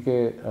पढ़ी थी कि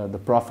the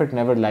profit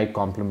never like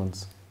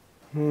compliments.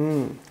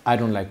 I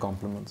don't like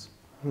compliments,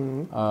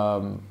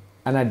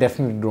 and I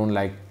definitely don't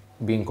like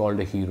being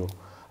called a hero.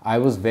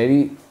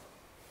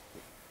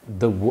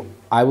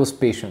 I was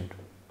patient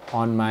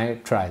on my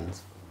trials.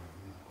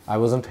 I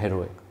wasn't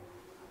heroic.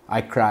 I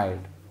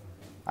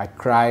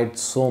cried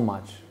so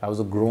much. I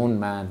was a grown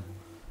man,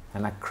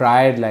 and I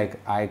cried like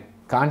I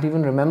can't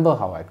even remember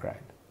how I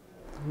cried.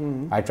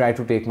 I tried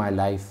to take my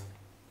life.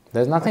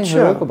 There's nothing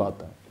heroic about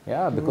that.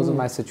 Yeah, because of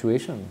my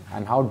situation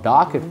and how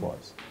dark it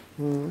was.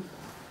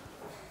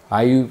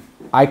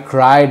 I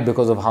cried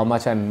because of how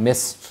much I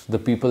missed the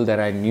people that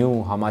I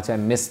knew, how much I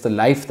missed the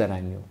life that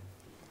I knew.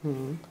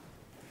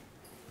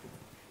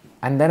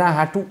 And then I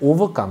had to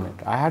overcome it.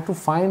 I had to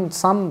find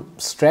some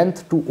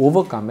strength to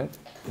overcome it.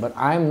 But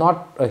I am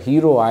not a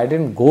hero. I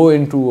didn't go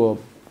into a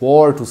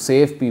war to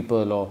save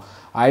people, or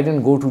I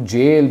didn't go to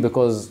jail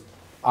because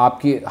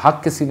आपकी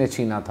हक किसी ने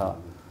छीना था.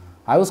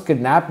 I was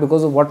kidnapped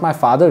because of what my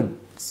father,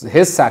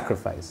 his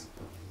sacrifice.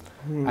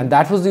 And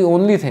that was the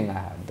only thing I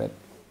had. That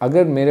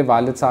अगर मेरे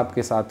वालिद साहब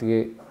के साथ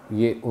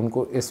ये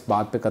उनको इस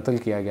बात पे कत्ल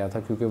किया गया था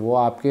क्योंकि वो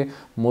आपके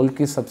मुल्क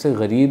की सबसे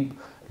गरीब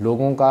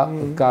लोगों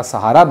का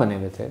सहारा बने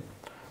हुए थे,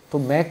 तो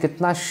मैं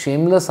कितना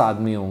शेमलेस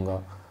आदमी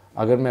होऊंगा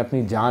अगर मैं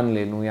अपनी जान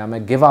ले लूँ या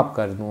मैं गिव अप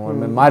कर दूँ और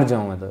मैं मर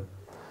जाऊँ इधर.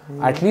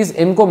 एटलीस्ट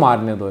इनको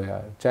मारने दो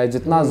यार. चाहे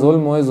जितना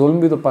जुल्म हो,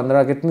 जुल्म भी तो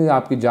 15, कितनी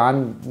आपकी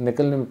जान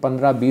निकलने में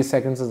 15-20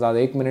 सेकंड से ज़्यादा,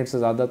 1 मिनट से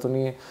ज़्यादा तो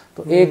नहीं है.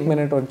 तो 1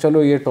 मिनट और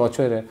चलो ये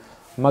टॉर्चर है,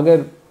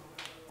 मगर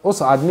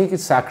उस आदमी की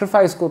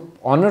सैक्रिफाइस को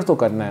ऑनर तो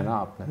करना है ना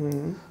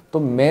आपने. तो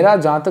मेरा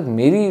जहाँ तक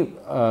मेरी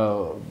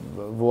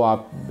वो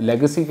आप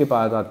लेगेसी के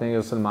पास आते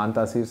हैं, सलमान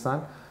तासीर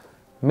सान,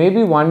 may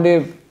be one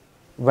day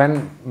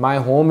when my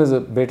home is a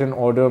bit in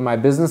order, my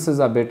businesses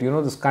are a bit,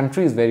 this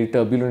country is very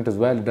turbulent as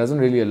well. It doesn't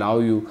really allow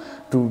you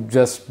to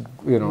just,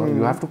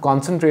 you have to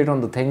concentrate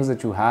on the things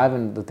that you have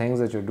and the things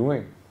that you're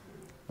doing.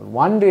 But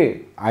one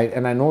day,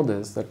 I know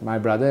this, that my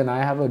brother and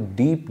I have a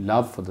deep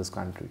love for this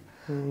country,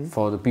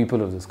 for the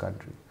people of this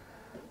country.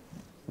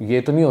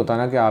 ये तो नहीं होता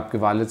ना कि आपके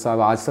वालिद साहब,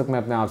 आज तक मैं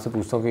अपने आप से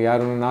पूछता हूँ कि यार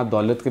उन्होंने ना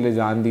दौलत के लिए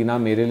जान दी, ना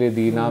मेरे लिए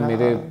दी, ना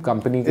मेरे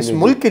कंपनी के लिए, इस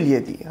मुल्क के लिए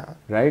दी.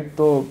 राइट.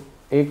 तो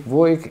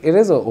it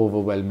is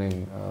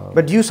overwhelming.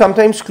 But do you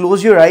sometimes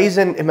close your eyes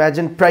and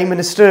imagine Prime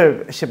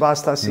Minister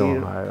Shahbaz Taseer?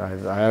 No,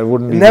 I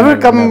wouldn't. Never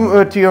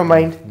come to your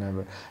mind?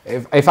 Never.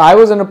 If I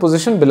was in a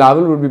position,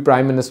 Bilawal would be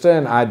Prime Minister,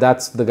 and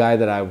that's the guy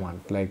that I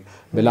want. Like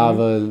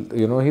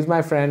Bilawal, he's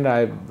my friend.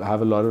 I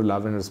have a lot of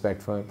love and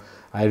respect for him.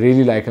 I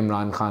really like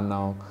Imran Khan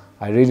now.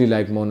 I really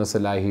like Mona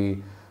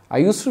Salahi. I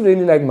used to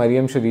really like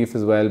Maryam Sharif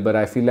as well, but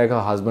I feel like her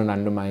husband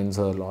undermines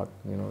her a lot.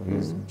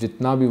 He's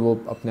जितना भी वो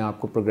अपने आप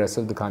को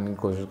progressive दिखाने की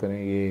कोशिश करें,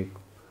 ये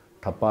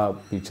ठप्पा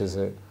पीछे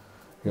से,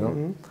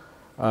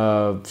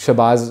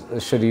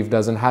 Shahbaz Sharif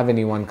doesn't have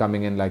anyone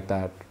coming in like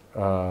that,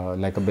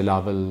 like a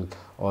Bilawal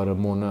or a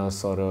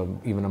Monas or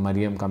even a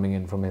Maryam coming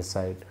in from his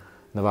side.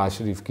 Nawaz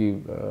Sharif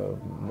ki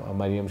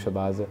Maryam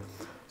Shahbaz hai.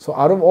 So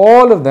out of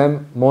all of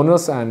them,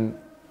 Monas and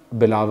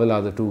Bilawal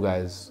are the two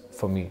guys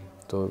for me.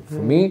 So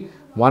for me,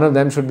 one of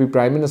them should be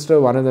Prime Minister,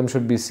 one of them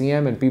should be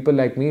CM, and people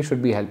like me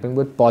should be helping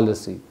with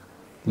policy.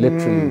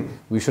 Literally.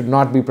 We should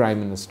not be Prime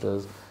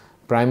Ministers.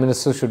 Prime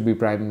Ministers should be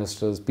Prime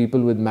Ministers.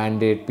 People with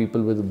mandate,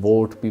 people with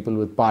vote, people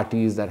with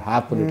parties that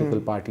have political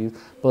parties.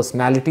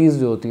 Personalities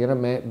जो होती है ना,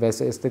 मैं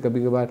वैसे इससे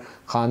कभी कभार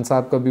खान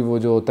साहब का भी वो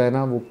जो होता है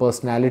ना, वो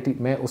personality,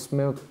 मैं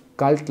उसमें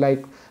cult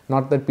like,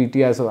 not that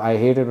PTI, so I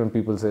hate it when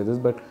people say this,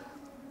 but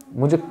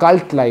मुझे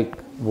cult like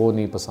वो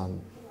नहीं पसंद.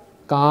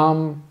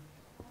 Calm,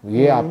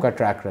 ये आपका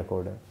track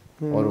record है.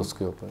 और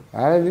उसके ऊपर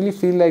I really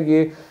feel like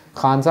ये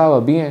खान साहब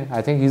अभी हैं.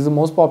 I think he's the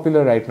most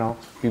popular right now.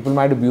 People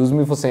might abuse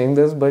me for saying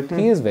this, but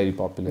he is very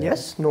popular.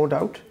 Yes, no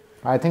doubt.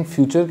 I think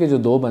future के जो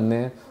दो बंदे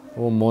हैं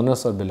वो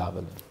मोनस और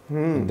बिलावल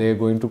हैं. They are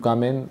going to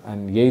come in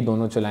and यही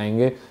दोनों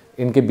चलाएंगे.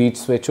 इनके बीच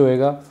switch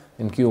होएगा.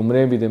 इनकी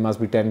उम्रें भी they must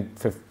be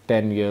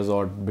 10 years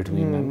odd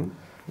between them.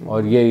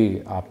 और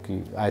यही आपकी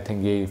I think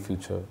यही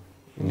future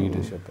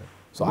leadership है.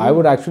 So I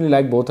would actually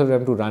like both of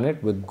them to run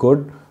it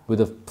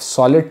with a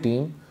solid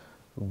team,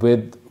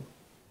 with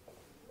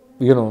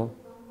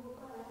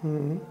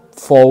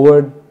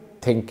forward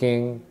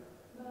thinking,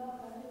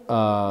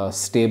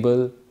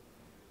 stable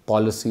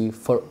policy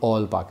for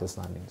all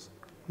Pakistanis.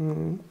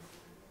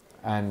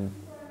 And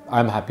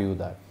I'm happy with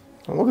that.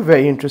 Okay,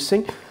 very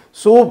interesting.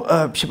 So,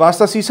 Shahbaz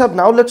Taseer Sahab,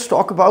 now let's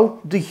talk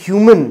about the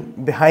human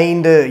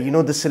behind,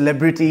 the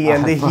celebrity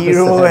and the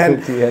hero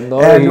and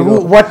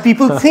what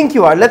people think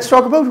you are. Let's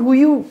talk about who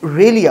you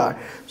really are.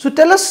 So,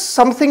 tell us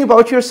something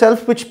about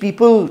yourself which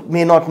people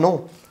may not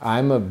know.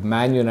 I'm a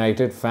Man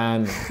United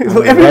fan.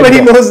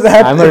 Everybody knows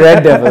that. I'm a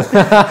Red Devil.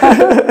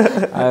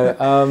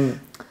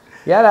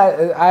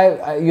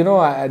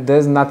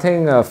 There's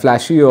nothing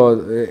flashy or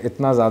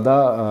itna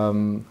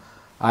zyada.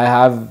 I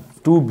have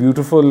two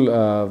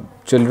beautiful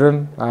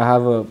children. I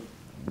have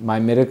my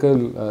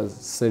miracle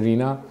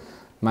Serena,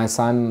 my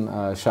son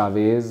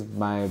Shahbaz,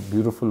 my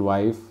beautiful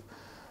wife.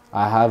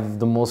 I have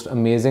the most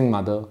amazing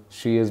mother.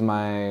 She is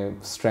my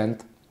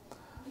strength.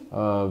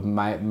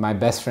 My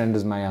best friend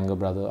is my younger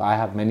brother. I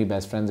have many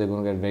best friends. They're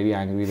going to get very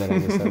angry that I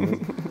just said this.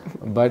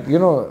 But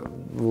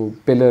वो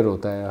pillar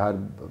होता है हर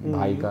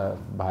भाई का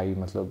भाई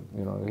मतलब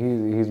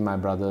he's my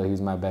brother,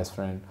 he's my best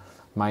friend.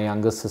 My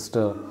younger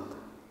sister,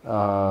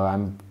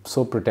 I'm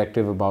so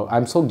protective about.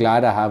 I'm so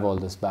glad I have all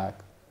this back.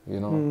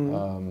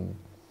 I'm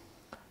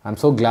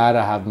so glad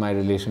I have my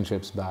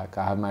relationships back.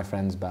 I have my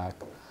friends back,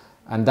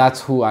 and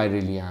that's who I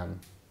really am.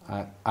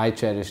 I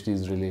cherish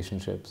these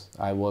relationships.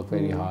 I work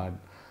very hard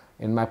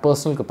in my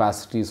personal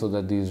capacity so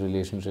that these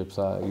relationships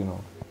are,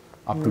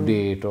 up to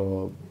date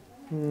or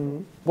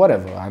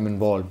whatever. I'm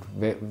involved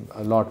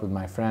a lot with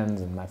my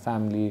friends and my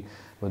family,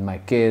 with my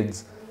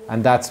kids,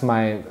 and that's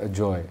my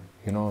joy.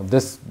 You know,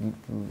 this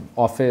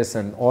office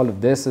and all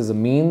of this is a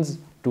means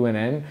to an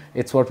end.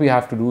 It's what we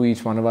have to do.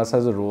 Each one of us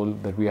has a role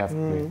that we have to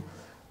play.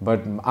 But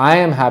I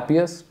am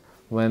happiest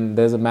when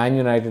there's a Man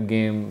United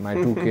game, my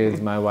two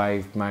kids, my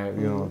wife,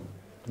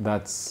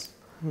 that's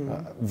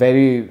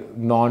very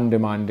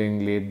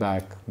non-demanding,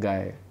 laid-back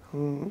guy.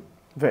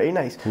 Very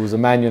nice. Who's a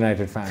Man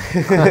United fan.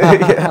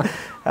 Yeah,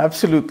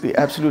 absolutely,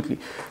 absolutely.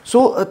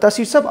 So,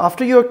 Taseer Sahab,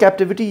 after your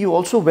captivity, you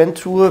also went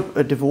through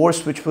a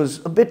divorce, which was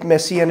a bit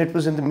messy and it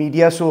was in the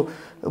media. So,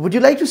 would you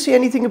like to say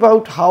anything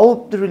about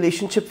how the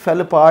relationship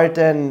fell apart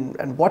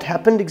and what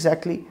happened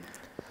exactly?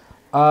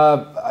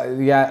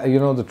 Yeah, you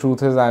know, the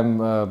truth is I'm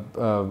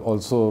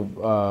also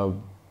a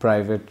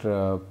private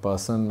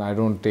person. I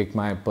don't take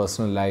my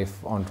personal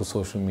life onto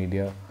social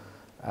media.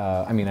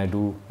 I mean, I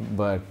do,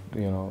 but,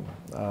 you know,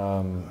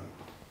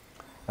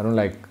 I don't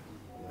like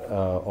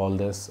all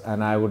this,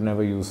 and I would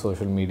never use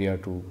social media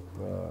to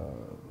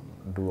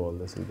do all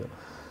this either.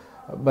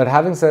 But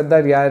having said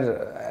that, yeah,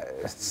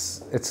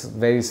 it's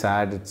very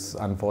sad. It's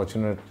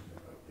unfortunate.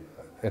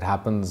 It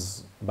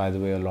happens, by the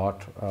way, a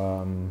lot.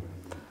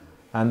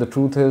 And the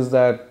truth is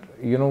that,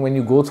 you know, when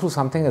you go through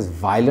something as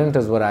violent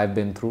as what I've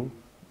been through,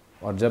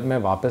 और जब मैं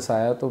वापस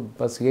आया तो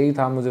बस यही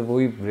था, मुझे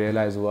वही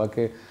realize हुआ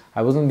कि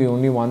I wasn't the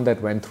only one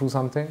that went through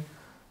something.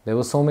 There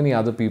were so many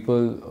other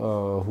people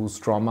whose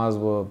traumas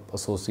were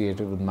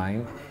associated with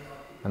mine,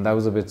 and that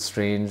was a bit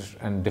strange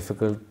and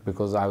difficult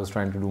because I was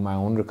trying to do my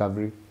own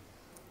recovery.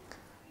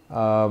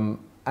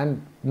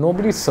 And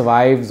nobody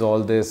survives all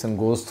this and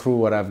goes through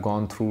what I've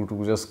gone through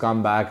to just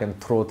come back and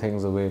throw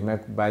things away.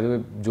 By the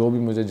way, जो भी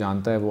मुझे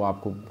जानता है वो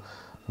आपको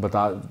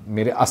बता,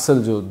 मेरे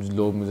असल जो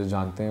लोग मुझे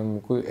जानते हैं, मैं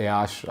कोई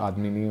ऐश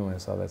आदमी नहीं हूँ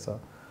ऐसा वैसा,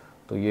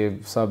 तो ये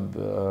सब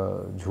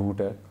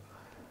झूठ है.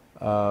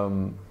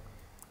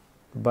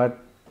 बट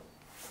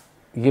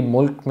ये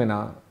मुल्क में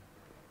ना,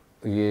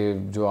 ये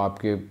जो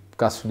आपके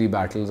कस्टडी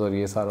बैटल्स और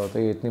ये सारा होता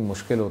है, ये इतनी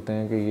मुश्किल होते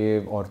हैं कि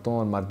ये औरतों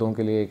और मर्दों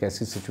के लिए एक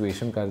ऐसी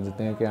सिचुएशन कर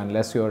देते हैं कि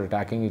unless you are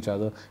attacking each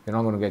other, you're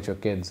not going to get your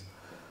kids.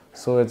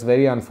 So it's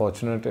very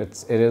unfortunate.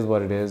 It is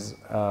what it is.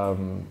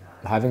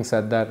 Having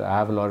said that, I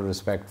have a lot of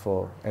respect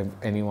for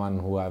anyone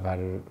who I've had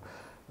a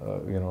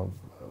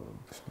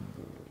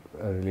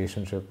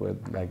relationship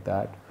with like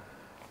that.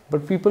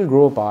 But people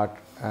grow apart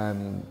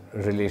and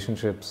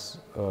relationships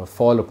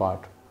fall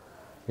apart.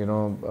 You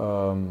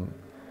know,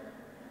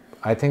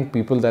 I think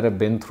people that have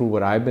been through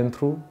what I've been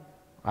through,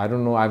 I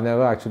don't know, I've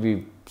never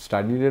actually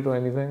studied it or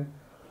anything.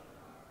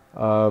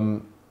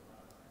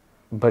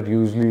 But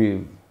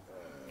usually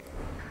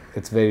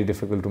it's very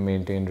difficult to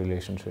maintain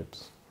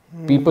relationships.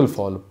 People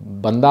fall.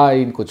 Banda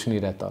in kuch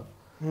nahi rehta.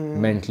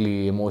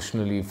 Mentally,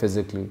 emotionally,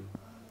 physically.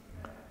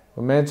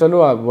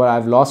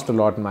 I've lost a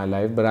lot in my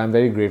life, but I'm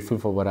very grateful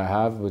for what I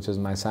have, which is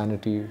my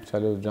sanity.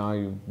 Chalo, jahan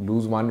you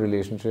lose one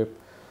relationship,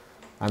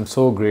 I'm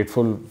so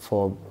grateful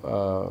for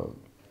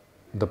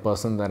the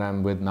person that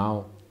I'm with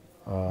now.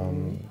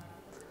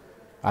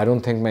 I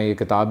don't think मैं ये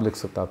किताब लिख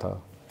सकता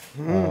था.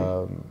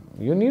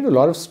 You need a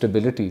lot of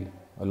stability,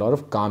 a lot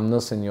of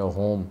calmness in your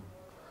home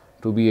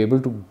to be able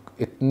to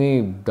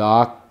इतनी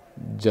dark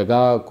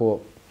जगह को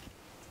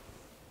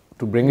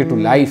to bring it to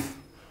life.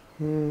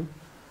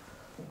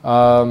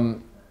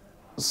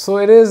 So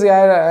it is,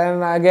 yeah,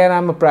 and again,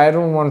 I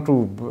don't want to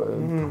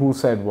who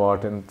said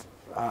what, and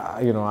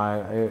you know,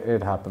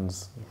 it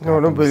happens. No,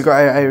 Bilka,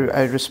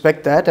 I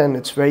respect that, and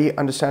it's very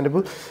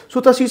understandable.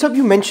 So Taseer Sahab,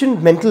 you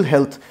mentioned mental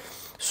health.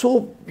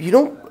 So, you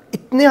know,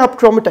 इतने आप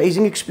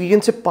traumatising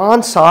experience से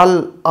 5 साल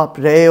आप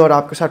रहे और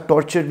आपके साथ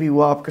torture भी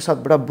हुआ, आपके साथ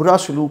बड़ा बुरा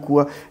सलूक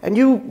हुआ, and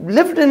you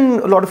lived in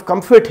a lot of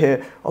comfort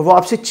है, और वो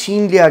आपसे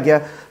छीन लिया गया.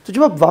 तो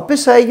जब आप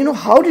वापस आए, you know,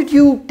 how did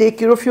you take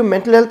care of your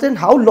mental health and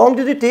how long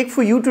did it take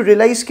for you to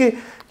realise के,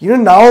 you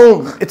know,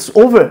 now it's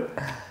over?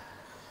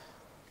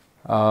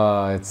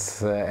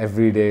 It's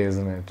every day,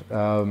 isn't it?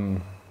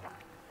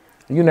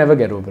 You never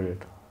get over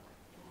it.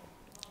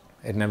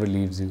 It never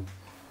leaves you.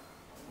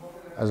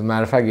 As a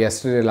matter of fact,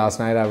 last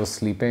night I was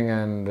sleeping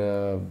and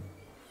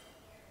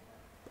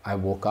I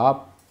woke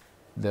up.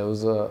 It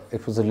was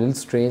a little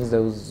strange.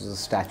 There was a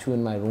statue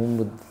in my room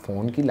with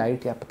phone ki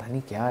light. Ya pata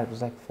nahi kya. It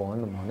was like 4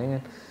 in the morning,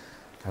 and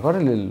I got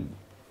a little,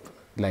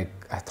 like,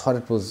 I thought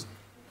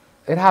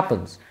it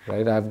happens,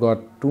 right? I've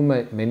got too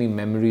many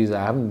memories.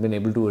 I haven't been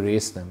able to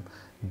erase them.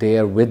 They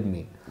are with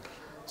me.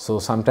 So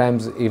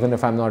sometimes, even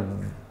if I'm not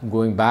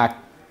going back,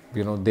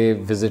 you know, they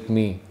visit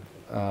me.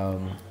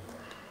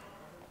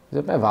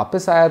 जब मैं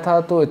वापस आया था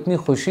तो इतनी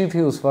खुशी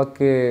थी उस वक्त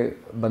के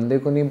बंदे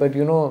को नहीं, but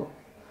you know,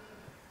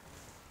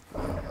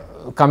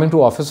 coming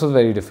to office was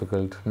very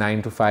difficult.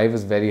 9 to 5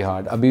 is very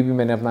hard. अभी भी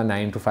मैंने अपना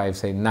 9 to 5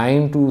 से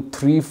 9 to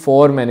 3,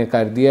 4 मैंने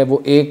कर दिया है.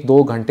 वो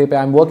 1-2 घंटे पे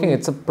I am working.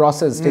 It's a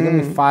process. Taken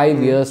me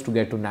 5 years to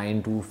get to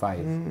 9 to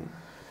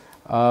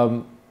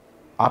 5.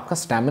 आपका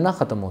स्टैमिना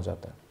ख़त्म हो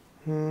जाता है.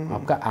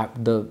 आपका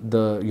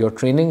योर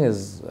ट्रेनिंग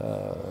इज़,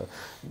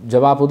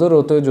 जब आप उधर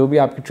होते हो, जो भी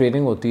आपकी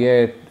ट्रेनिंग होती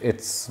है,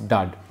 it's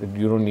डड.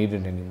 You don't need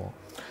it any more.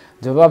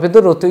 जब आप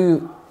इधर होते हो,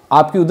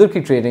 आपकी उधर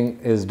की training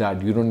is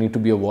done. You don't need to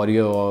be a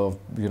warrior or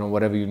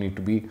whatever you need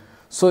to be.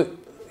 So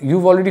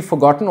you've already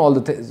forgotten all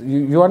the things.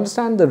 You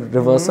understand the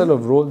reversal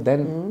of role,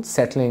 then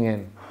settling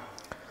in.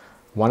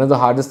 One of the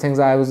hardest things,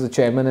 I was the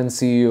chairman and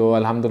CEO.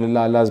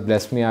 Alhamdulillah, Allah has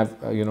blessed me.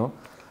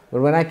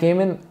 But when I came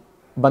in,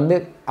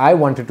 I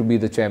wanted to be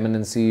the chairman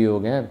and CEO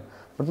again.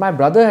 But my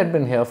brother had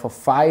been here for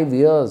 5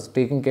 years,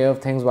 taking care of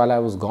things while I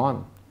was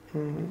gone.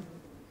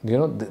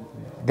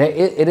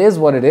 It is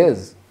what it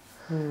is.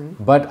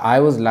 But I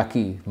was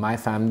lucky. My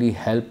family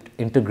helped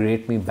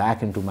integrate me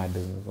back into my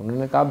business.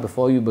 उन्होंने कहा,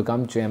 before you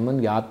become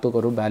chairman, याद तो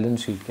करो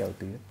balance sheet क्या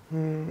होती है,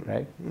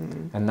 right?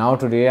 And now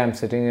today I'm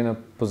sitting in a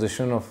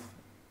position of,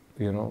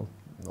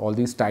 all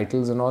these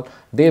titles and all.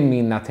 They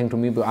mean nothing to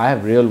me, but I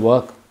have real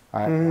work.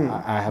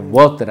 I have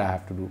work that I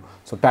have to do.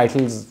 So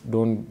titles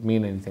don't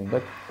mean anything.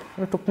 But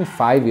it took me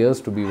 5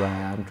 years to be where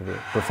I am today,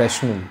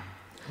 professionally.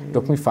 It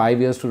took me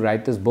 5 years to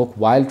write this book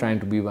while trying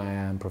to be where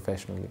I am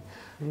professionally.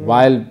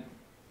 While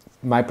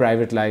my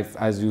private life,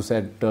 as you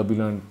said,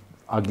 turbulent,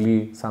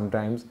 ugly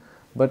sometimes.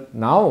 But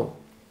now,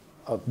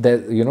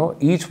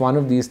 each one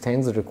of these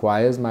things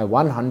requires my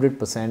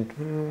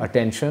 100%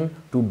 attention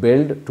to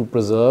build, to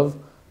preserve,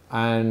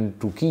 and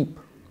to keep,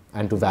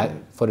 and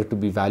for it to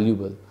be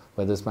valuable.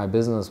 Whether it's my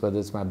business, whether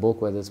it's my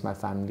book, whether it's my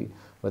family,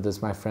 whether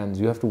it's my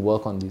friends, you have to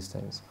work on these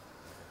things.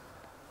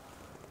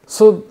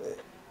 So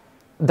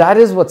that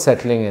is what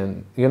settling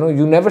in.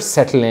 You never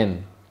settle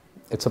in.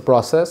 It's a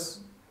process.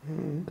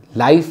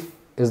 Life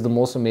is the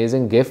most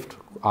amazing gift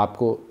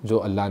आपको जो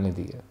अल्लाह ने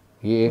दी है.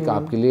 ये एक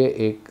आपके लिए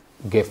एक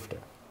gift है.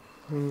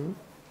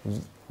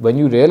 When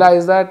you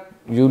realize that,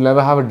 you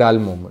never have a dull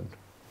moment.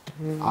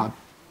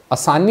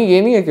 आसानी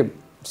ये नहीं है कि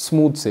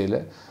smooth sail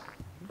है.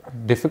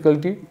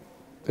 Difficulty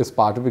is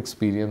part of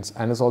experience,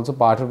 and it's also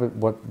part of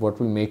what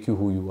will make you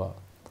who you are.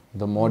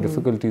 The more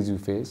difficulties you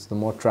face, the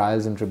more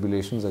trials and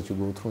tribulations that you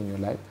go through in your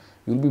life,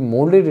 you'll be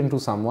molded into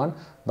someone.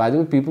 By the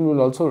way,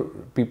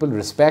 people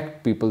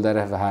respect people that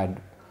have had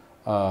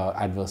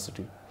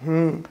adversity.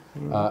 And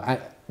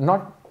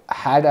not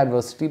had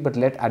adversity, but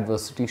let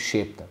adversity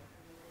shape them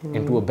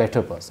into a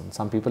better person.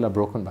 Some people are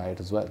broken by it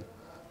as well.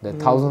 There are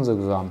thousands of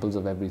examples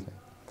of everything.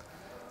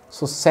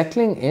 So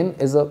settling in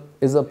is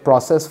a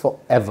process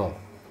forever.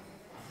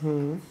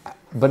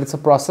 But it's a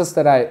process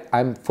that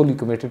I'm fully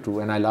committed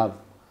to and I love.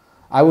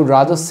 I would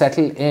rather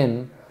settle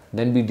in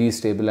than be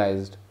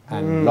destabilized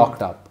and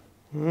locked up.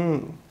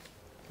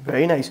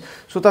 Very nice.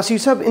 So Taseer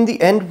Sahab, in the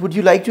end, would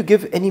you like to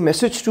give any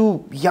message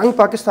to young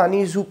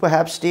Pakistanis who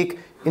perhaps take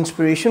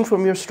inspiration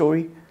from your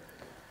story?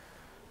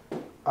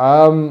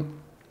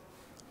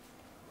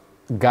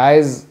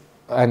 Guys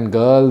and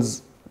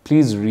girls,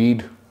 please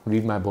read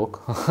my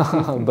book.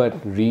 But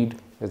read.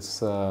 It's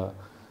the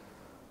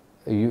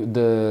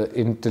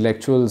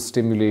intellectual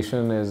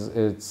stimulation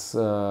is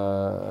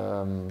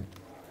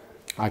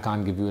I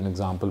can't give you an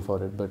example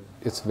for it, but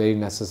it's very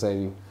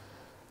necessary.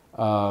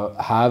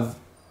 Have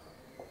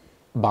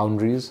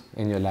boundaries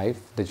in your life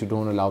that you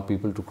don't allow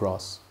people to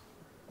cross.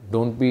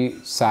 Don't be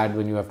sad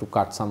when you have to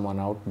cut someone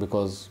out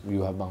because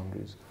you have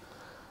boundaries.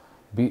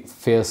 Be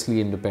fiercely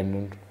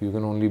independent. You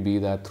can only be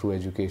that through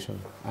education.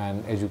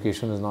 And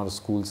education is not a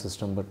school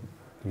system, but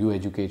you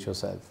educate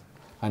yourself.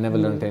 I never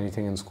learned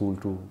anything in school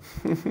to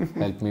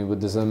help me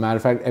with this. As a matter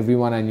of fact,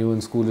 everyone I knew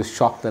in school is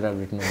shocked that I've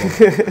written a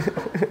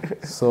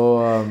book.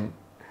 So,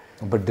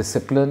 but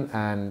discipline,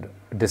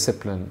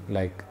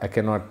 like I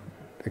cannot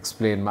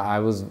explain. I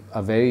was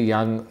a very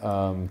young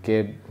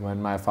kid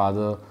when my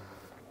father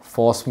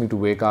forced me to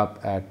wake up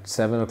at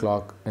 7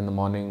 o'clock in the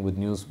morning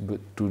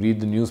to read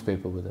the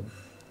newspaper with him.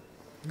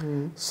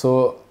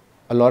 So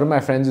a lot of my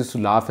friends used to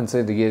laugh and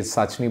say, "Ye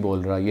sach nahi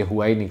bol raha, ye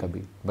hua hi nahi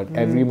kabhi." But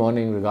every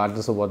morning,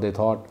 regardless of what they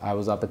thought, I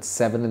was up at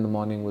 7 in the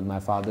morning with my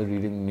father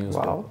reading the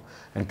newspaper. Wow.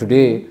 And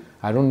today,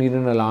 I don't need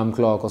an alarm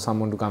clock or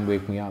someone to come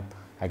wake me up.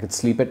 I could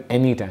sleep at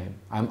any time.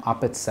 I'm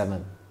up at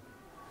 7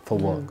 for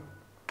work.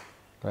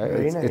 Right?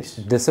 Very nice. It's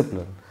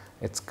discipline.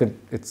 It's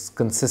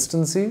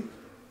consistency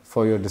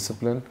for your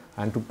discipline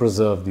and to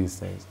preserve these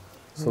things.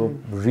 So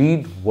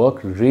read,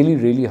 work really,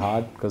 really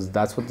hard because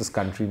that's what this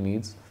country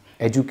needs.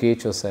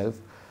 Educate yourself.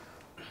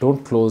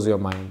 Don't close your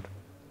mind.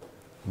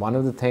 One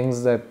of the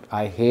things that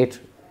I hate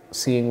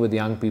seeing with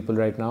young people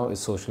right now is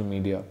social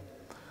media.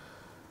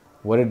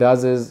 What it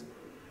does is,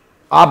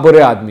 आप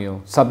बुरे आदमी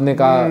हो, सबने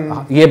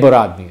कहा ये बुरा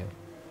आदमी है,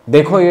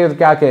 देखो ये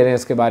क्या कह रहे हैं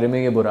इसके बारे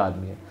में, ये बुरा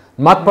आदमी है,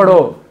 मत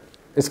पढ़ो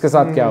इसके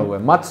साथ क्या हुआ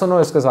है, मत सुनो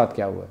इसके साथ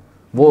क्या हुआ है,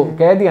 वो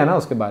कह दिया ना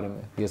उसके बारे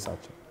में, ये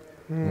सच है.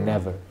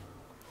 Never.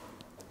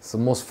 It's the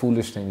most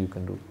foolish thing you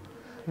can do.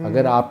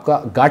 अगर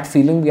आपका gut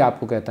feeling भी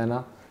आपको कहता है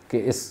ना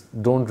कि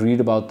don't read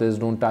about this,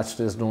 don't touch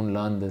this, don't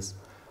learn this,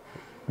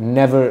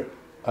 never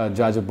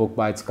judge a book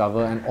by its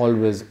cover, and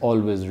always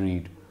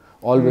read.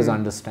 Always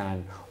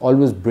understand.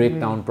 Always break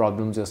down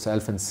problems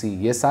yourself and see.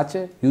 Ye sach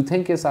hai? You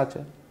think ye sach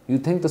hai? You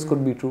think this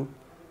could be true?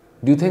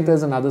 Do you think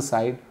there's another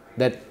side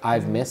that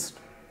I've missed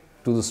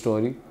to the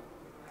story?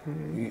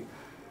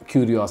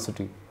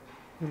 Curiosity.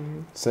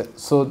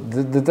 So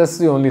that's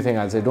the only thing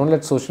I'll say. Don't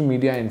let social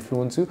media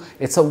influence you.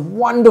 It's a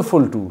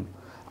wonderful tool.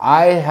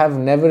 I have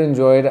never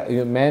enjoyed.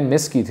 मैं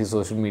miss की थी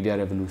social media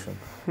revolution.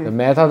 जब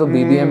मैं था तो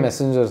BBM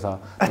Messenger था.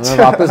 मैं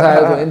वापस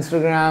आया तो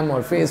Instagram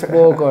और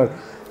Facebook और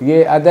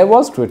ये there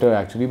was Twitter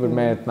actually, but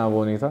मैं इतना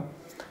वो नहीं था.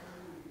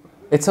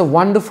 It's a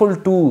wonderful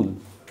tool.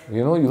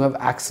 You know, you have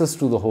access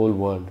to the whole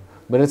world,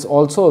 but it's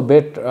also a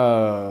bit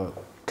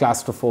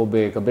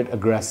claustrophobic, a bit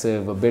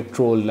aggressive, a bit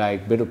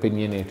troll-like, a bit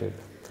opinionated.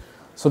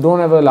 So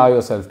don't ever allow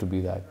yourself to be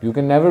that. You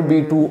can never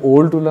be too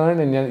old to learn,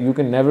 and you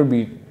can never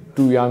be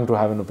too young to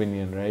have an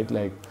opinion, right?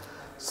 Like,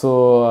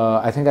 so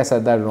I think I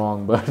said that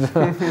wrong, but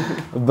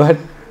but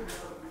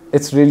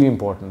it's really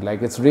important.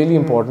 Like, it's really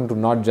important to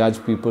not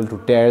judge people,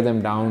 to tear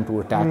them down, to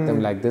attack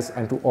them like this,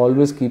 and to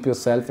always keep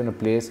yourself in a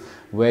place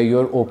where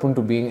you're open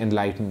to being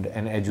enlightened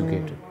and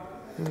educated.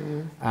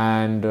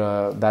 And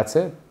that's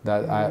it.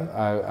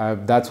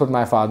 That's what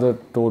my father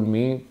told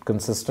me.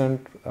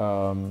 Consistent,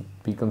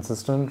 be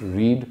consistent,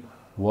 read,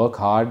 work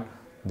hard.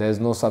 There's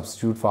no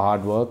substitute for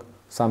hard work.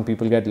 Some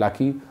people get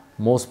lucky.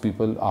 Most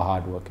people are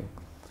hardworking.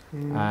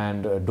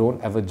 And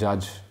don't ever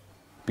judge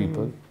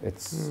people.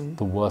 It's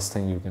the worst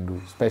thing you can do,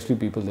 especially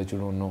people that you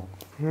don't know.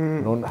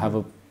 Don't have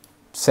a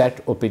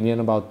set opinion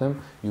about them.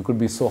 You could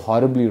be so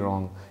horribly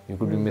wrong. You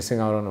could be missing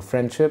out on a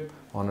friendship,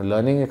 on a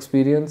learning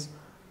experience,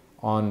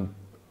 on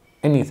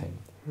anything,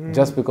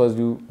 just because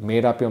you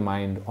made up your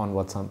mind on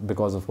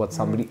because of what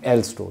somebody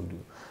else told you.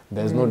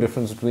 There's no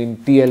difference between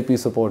TLP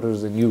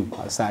supporters and you,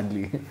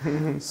 sadly.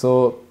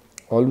 So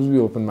always be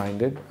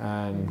open-minded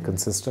and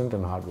consistent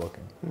and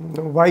hardworking.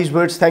 Wise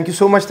words. Thank you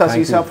so much,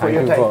 Taseer Saab, for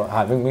your time. Thank you for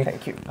having me.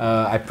 Thank you.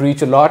 I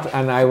preach a lot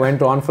and I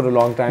went on for a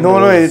long time. No,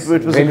 it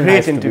was really a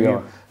great interview.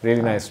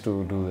 Really nice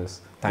to do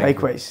this.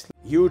 Likewise.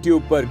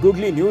 YouTube पर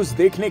Googly News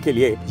देखने के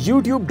लिए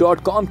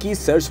youtube.com की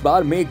search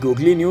bar में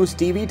Googly News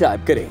TV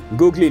type करें.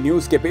 Googly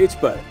News के page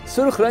पर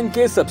सुर्ख रंग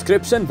के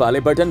सब्सक्रिप्शन वाले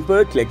बटन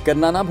पर क्लिक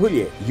करना ना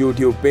भूलिए.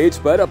 YouTube पेज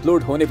पर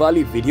अपलोड होने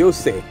वाली वीडियोस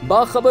से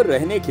बाखबर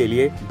रहने के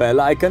लिए बेल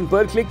आइकन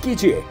पर क्लिक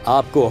कीजिए.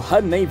 आपको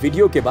हर नई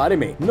वीडियो के बारे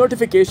में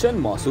नोटिफिकेशन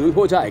मौसूल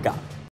हो जाएगा.